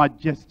 And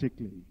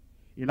majestically,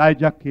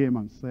 Elijah came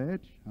and said,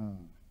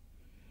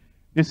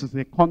 this is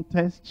a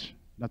contest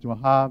that you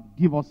have.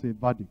 Give us a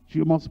verdict.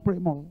 You must pray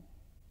more.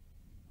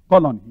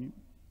 Call on him.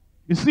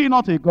 Is he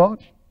not a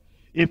God?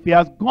 If he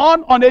has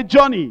gone on a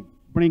journey,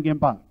 bring him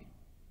back.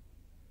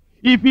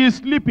 If he is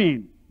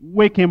sleeping,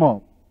 wake him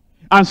up.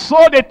 And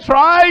so they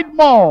tried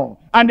more,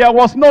 and there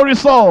was no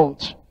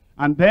result.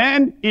 And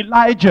then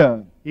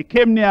Elijah, he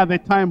came near the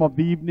time of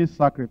the evening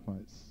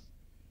sacrifice.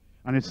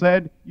 And he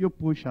said, you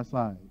push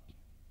aside.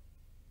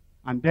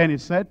 And then he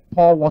said,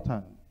 pour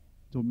water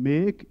to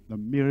make the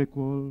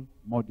miracle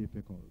more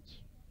difficult.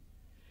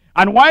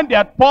 And when they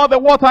had poured the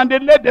water and they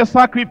laid the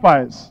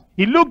sacrifice,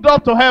 he looked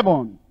up to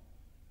heaven.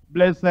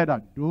 Blessed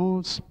are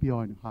those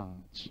pure in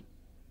heart,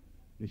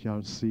 they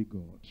shall see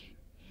God.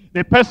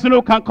 The person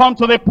who can come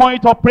to the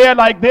point of prayer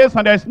like this,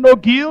 and there's no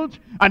guilt,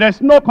 and there's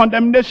no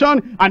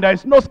condemnation, and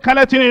there's no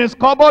skeleton in his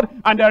cupboard,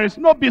 and there is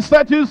no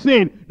besetting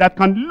sin, that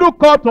can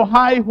look up to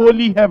high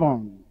holy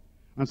heaven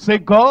and say,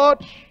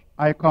 God,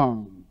 I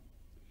come.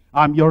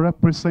 I'm your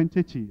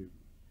representative.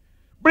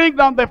 Bring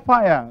down the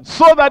fire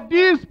so that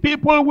these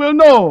people will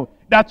know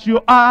that you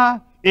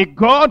are a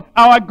God,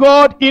 our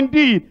God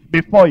indeed.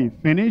 Before he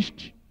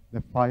finished,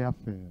 the fire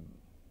fell.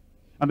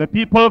 And the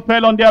people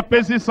fell on their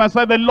faces and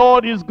said, the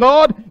Lord is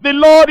God, the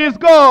Lord is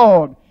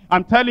God.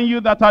 I'm telling you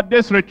that at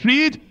this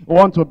retreat, we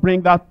want to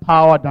bring that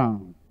power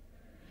down.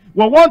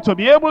 We want to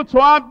be able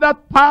to have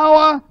that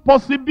power,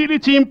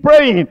 possibility in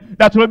praying,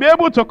 that we'll be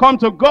able to come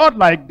to God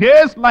like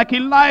this, like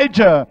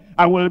Elijah,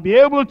 and we'll be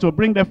able to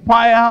bring the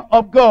fire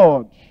of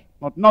God.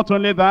 But not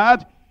only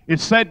that, he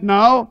said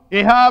now,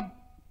 Ahab,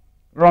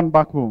 run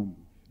back home.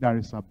 There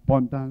is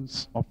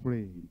abundance of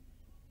rain.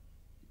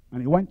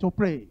 And he went to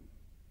pray.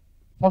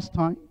 First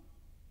time,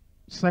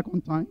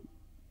 second time,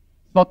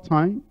 third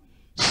time,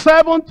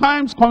 7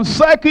 times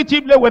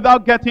consecutively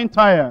without getting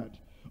tired.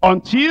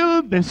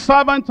 Until the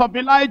servant of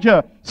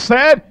Elijah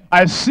said,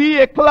 I see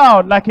a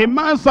cloud like a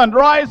man's hand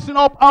rising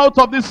up out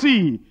of the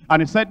sea.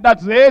 And he said,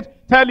 that's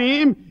it. Tell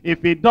him,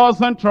 if he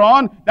doesn't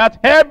run, that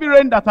heavy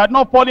rain that had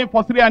not fallen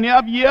for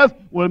 3.5 years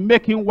will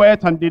make him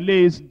wet and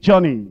delay his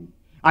journey.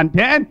 And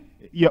then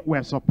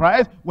we're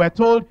surprised. We're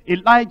told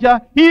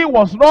Elijah, he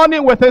was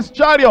running with his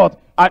chariot.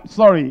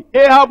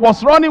 Ahab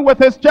was running with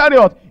his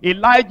chariot.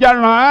 Elijah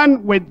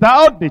ran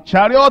without the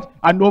chariot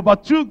and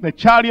overtook the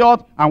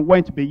chariot and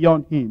went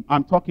beyond him.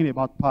 I'm talking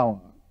about power.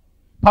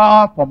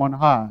 Power from on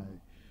high.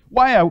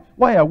 Why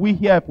are we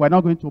here if we're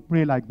not going to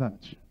pray like that?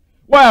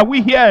 Why are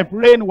we here if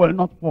rain will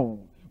not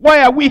fall?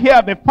 Why are we here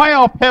if the fire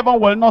of heaven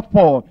will not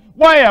fall?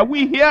 Why are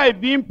we here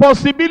if the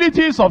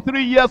impossibilities of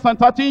 3 years and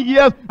 13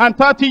 years and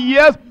 30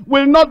 years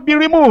will not be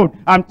removed?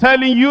 I'm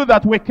telling you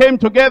that we came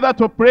together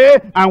to pray,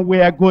 and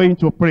we are going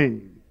to pray.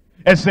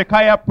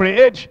 Hezekiah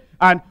prayed,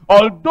 and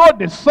although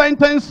the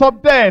sentence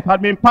of death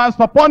had been passed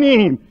upon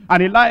him,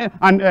 and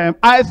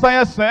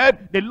Isaiah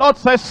said, the Lord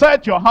said,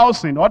 set your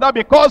house in order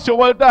because you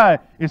will die.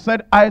 He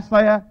said,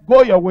 Isaiah,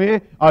 go your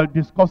way, I'll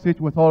discuss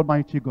it with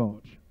Almighty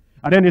God.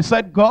 And then he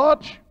said,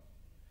 God,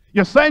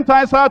 you sent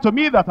Isaiah to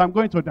me that I'm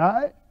going to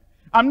die.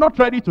 I'm not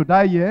ready to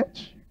die yet.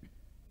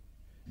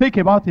 Think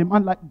about a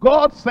man like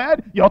God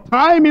said, your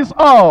time is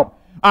up.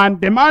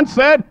 And the man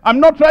said, I'm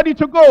not ready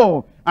to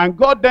go. And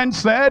God then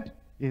said,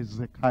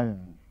 Hezekiah,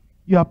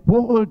 you are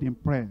bold in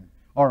prayer.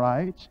 All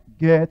right,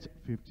 get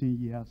 15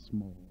 years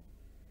more.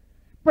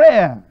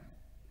 Prayer.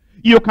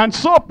 You can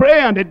so pray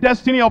and the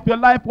destiny of your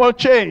life will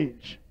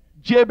change.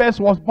 Jabez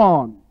was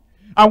born.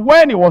 And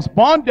when he was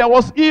born, there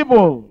was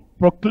evil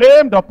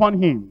proclaimed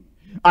upon him.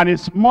 And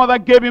his mother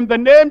gave him the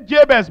name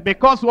Jabez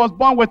because he was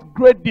born with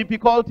great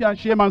difficulty and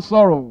shame and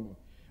sorrow.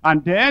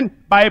 And then,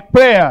 by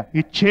prayer,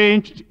 he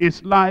changed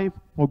his life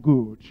for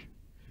good.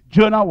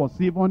 Jonah was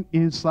even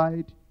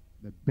inside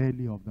the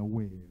belly of the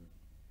whale.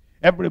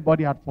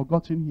 Everybody had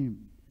forgotten him.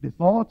 They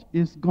thought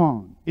he's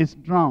gone, he's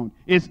drowned,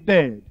 he's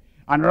dead.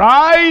 And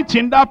right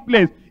in that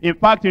place, in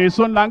fact, in his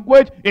own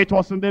language, it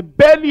was in the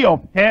belly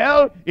of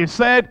hell, he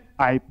said,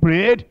 I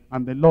prayed,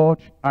 and the Lord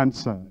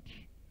answered.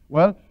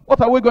 Well,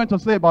 what are we going to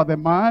say about the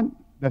man,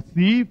 the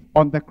thief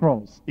on the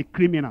cross, a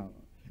criminal?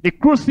 They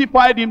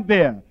crucified him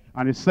there,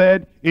 and he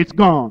said, it's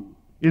gone.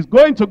 He's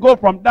going to go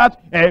from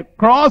that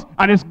cross,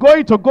 and he's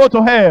going to go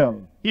to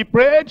hell. He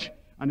prayed,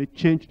 and he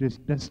changed his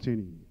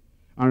destiny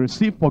and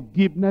received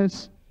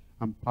forgiveness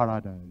and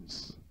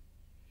paradise.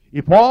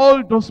 If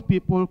all those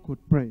people could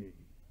pray,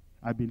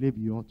 I believe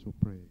you ought to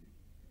pray.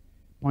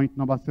 Point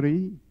number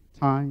 3,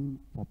 time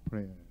for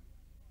prayer.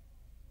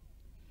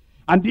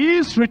 And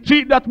this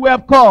retreat that we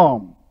have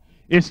come,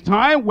 it's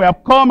time we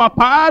have come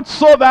apart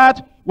so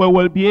that we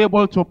will be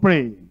able to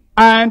pray.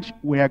 And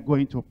we are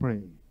going to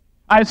pray.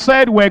 I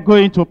said we're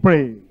going to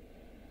pray.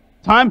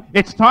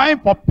 It's time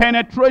for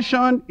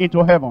penetration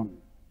into heaven.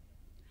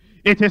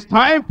 It is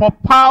time for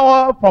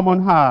power from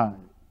on high.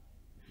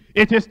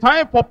 It is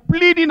time for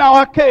pleading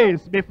our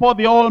case before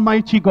the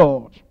Almighty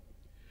God.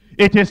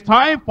 It is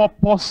time for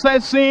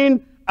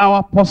possessing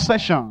our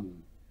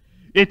possession.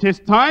 It is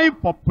time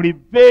for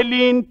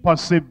prevailing,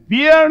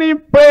 persevering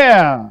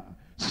prayer,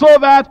 so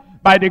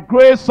that by the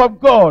grace of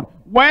God,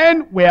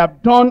 when we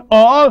have done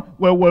all,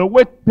 we will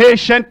wait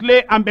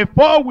patiently, and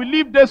before we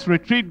leave this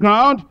retreat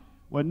ground,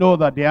 we know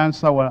that the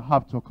answer will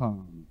have to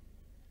come.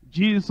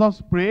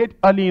 Jesus prayed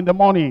early in the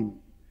morning.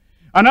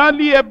 And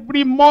early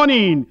every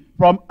morning,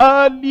 from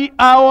early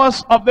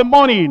hours of the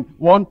morning,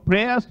 we want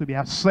prayers to be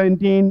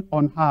ascending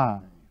on high.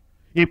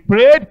 He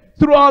prayed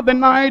throughout the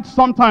night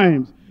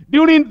sometimes.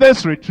 During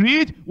this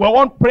retreat, we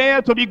want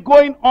prayer to be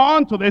going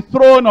on to the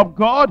throne of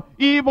God,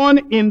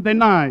 even in the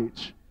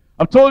night.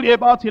 I've told you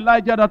about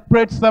Elijah that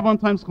prayed 7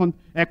 times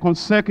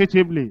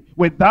consecutively,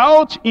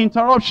 without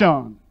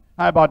interruption.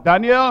 How about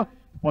Daniel?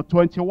 For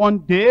 21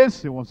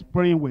 days, he was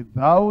praying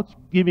without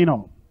giving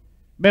up.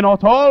 Men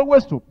ought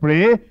always to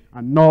pray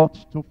and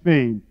not to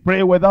faint.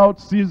 Pray without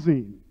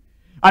ceasing.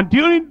 And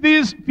during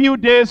these few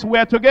days we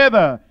are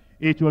together,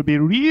 it will be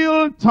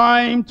real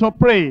time to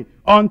pray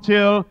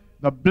until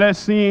the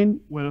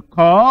blessing will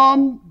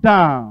come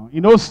down.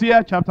 In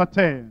Hosea chapter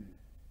 10.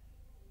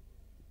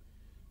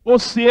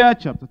 Hosea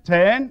chapter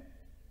 10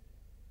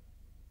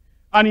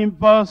 and in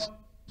verse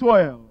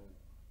 12.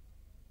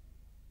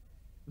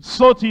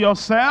 Sow to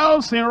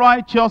yourselves in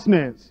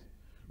righteousness,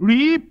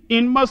 reap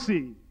in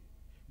mercy,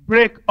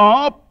 break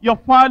up your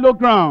fallow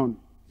ground,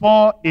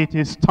 for it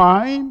is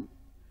time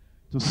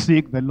to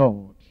seek the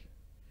Lord.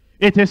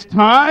 It is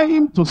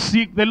time to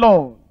seek the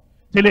Lord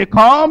till he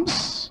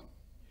comes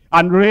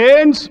and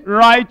rains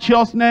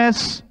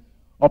righteousness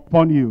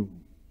upon you.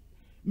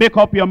 Make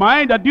up your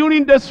mind that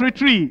during this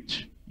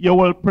retreat, you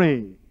will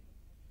pray.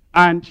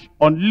 And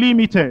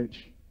unlimited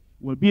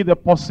will be the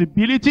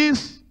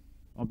possibilities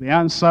of the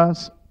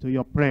answers to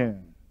your prayer.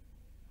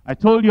 I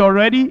told you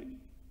already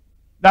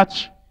that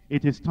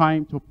it is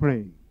time to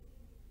pray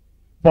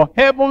for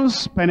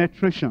heaven's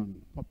penetration,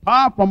 for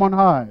power from on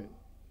high,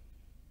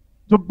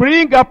 to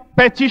bring a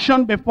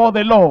petition before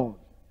the Lord,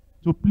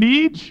 to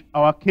plead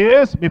our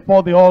case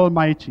before the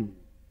Almighty,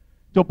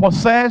 to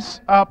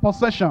possess our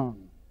possession.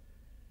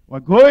 We're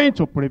going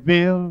to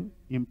prevail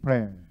in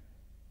prayer.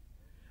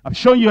 I've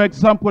shown you an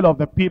example of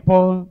the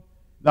people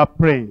that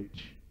prayed.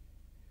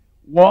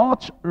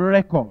 What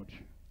record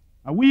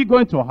are we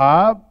going to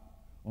have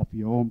of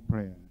your own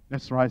prayer?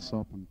 Let's rise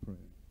up and pray.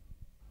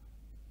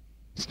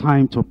 It's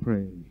time to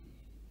pray.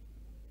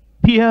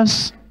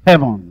 Pierce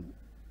heaven.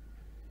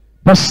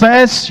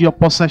 Possess your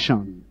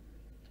possession.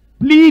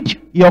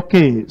 Plead your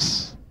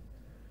case.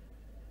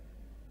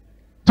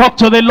 Talk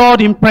to the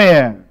Lord in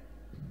prayer.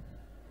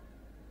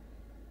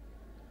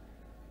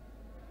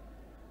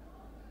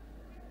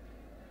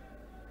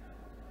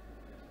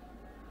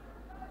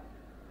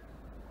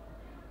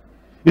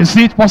 Is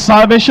it for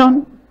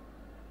salvation?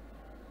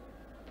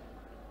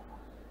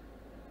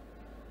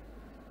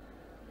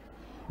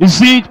 Is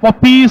it for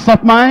peace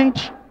of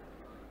mind?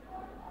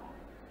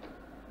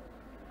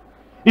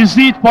 Is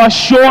it for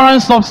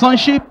assurance of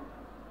sonship?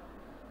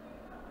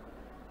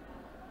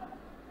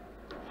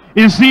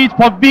 Is it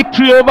for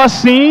victory over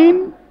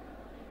sin?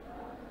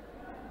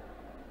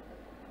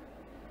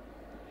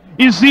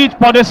 Is it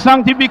for the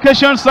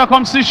sanctification,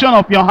 circumcision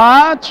of your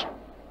heart?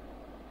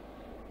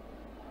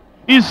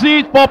 Is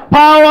it for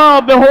power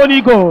of the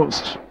Holy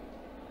Ghost?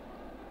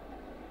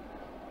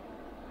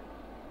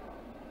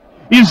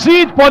 Is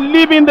it for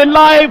living the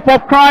life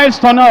of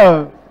Christ on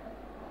earth?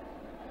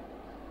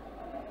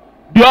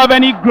 Do you have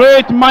any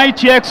great,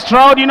 mighty,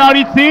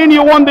 extraordinary thing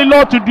you want the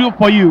Lord to do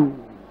for you?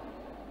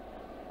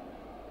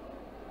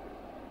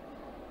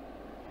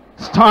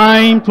 It's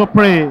time to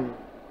pray.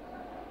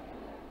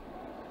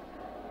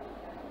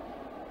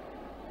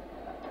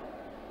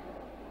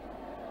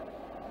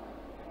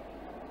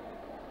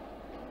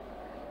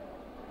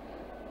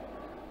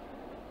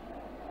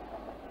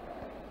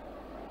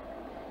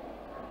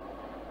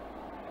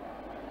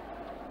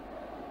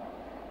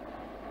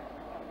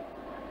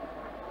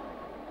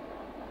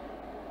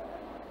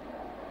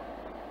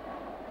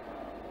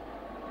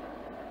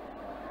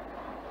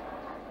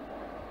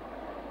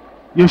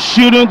 You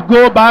shouldn't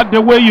go back the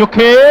way you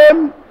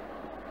came.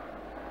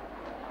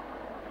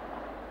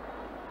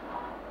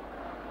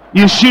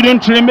 You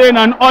shouldn't remain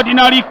an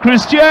ordinary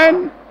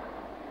Christian.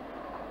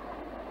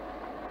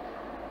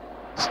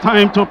 It's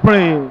time to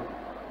pray.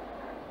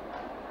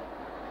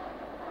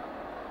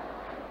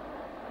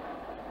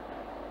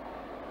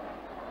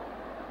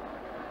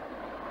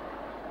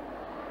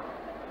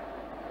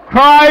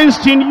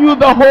 Christ in you,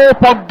 the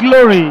hope of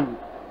glory.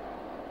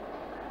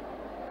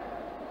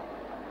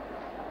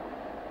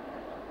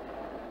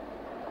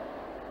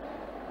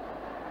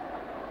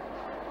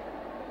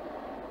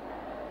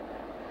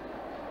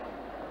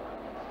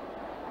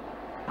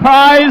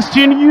 Christ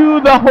in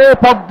you, the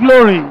hope of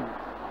glory.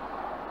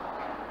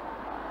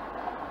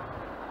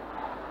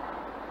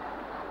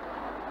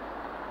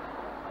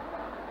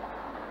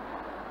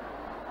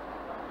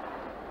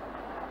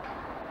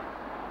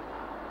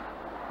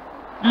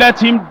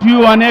 Let him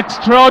do an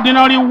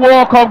extraordinary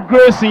work of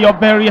grace in your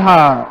very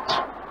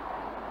heart.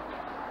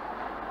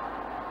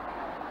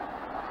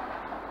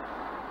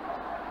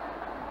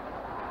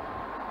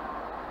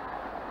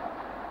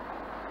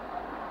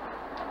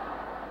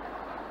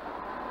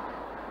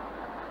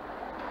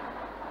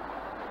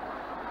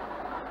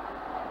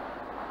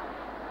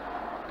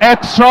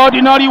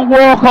 Extraordinary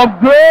work of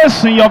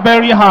grace in your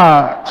very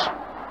heart.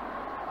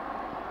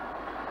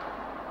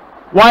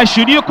 Why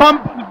should you come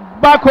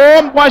back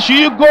home? Why should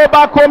you go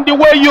back home the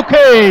way you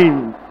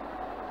came?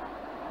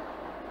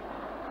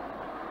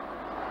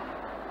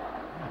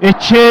 A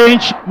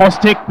change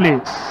must take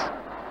place.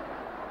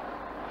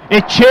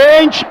 A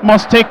change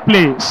must take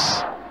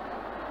place.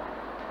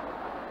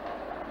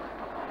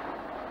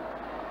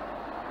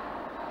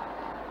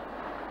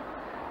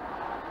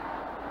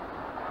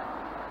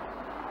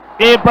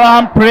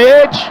 Abraham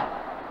prayed,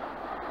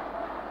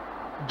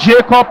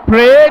 Jacob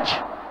prayed,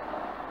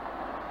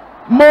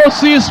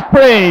 Moses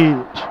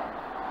prayed,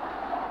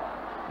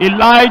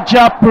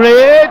 Elijah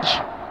prayed,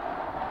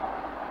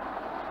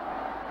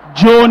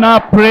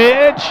 Jonah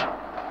prayed,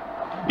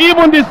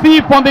 even the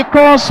thief on the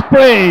cross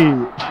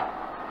prayed,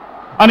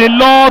 and a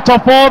lot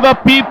of other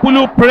people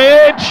who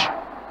prayed.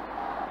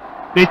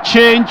 They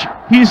changed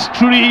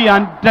history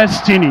and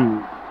destiny.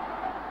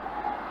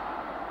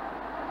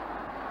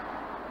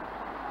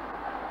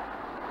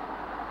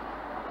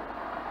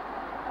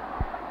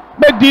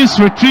 Make this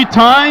retreat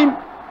time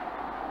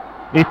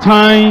a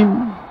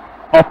time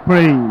of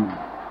praying.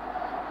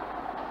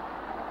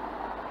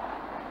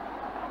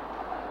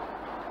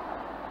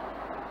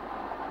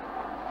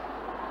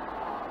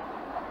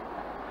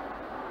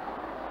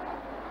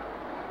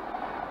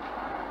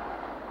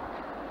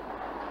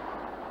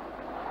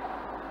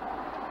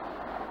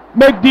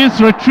 Make this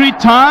retreat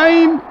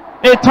time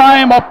a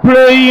time of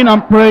praying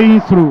and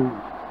praying through.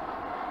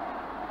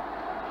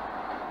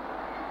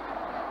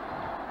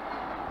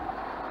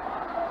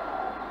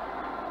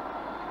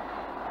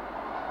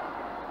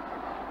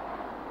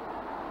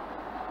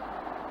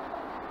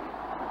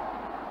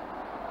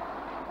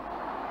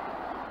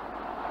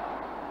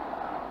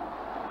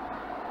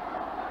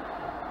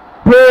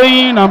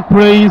 Praying and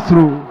praying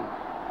through.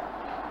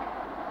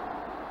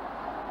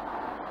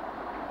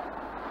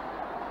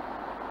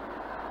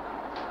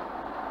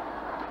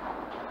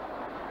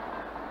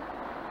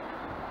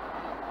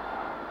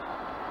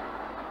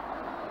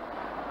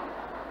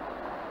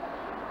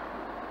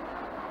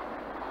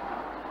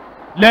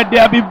 Let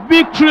there be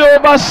victory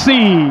over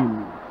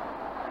sin.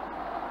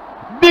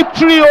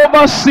 Victory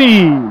over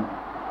sin.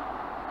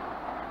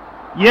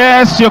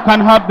 Yes, you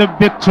can have the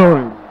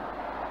victory.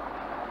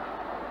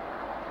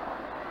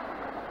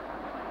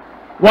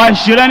 Why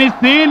should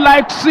anything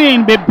like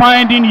sin be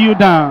binding you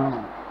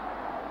down?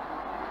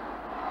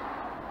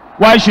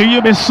 Why should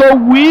you be so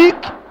weak,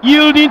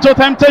 yielding to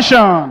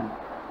temptation?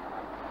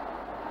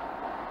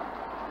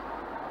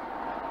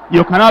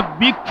 You can have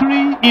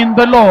victory in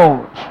the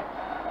Lord.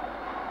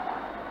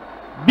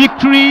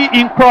 Victory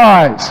in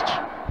Christ.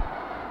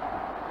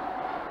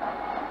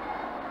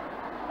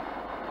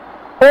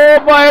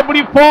 Over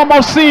every form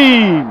of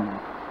sin.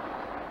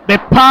 The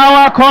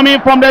power coming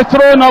from the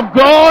throne of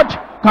God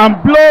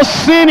can blow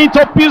sin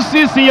into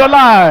pieces in your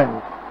life.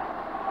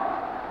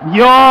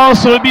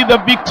 Yours will be the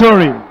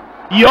victory.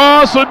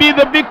 Yours will be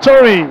the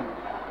victory.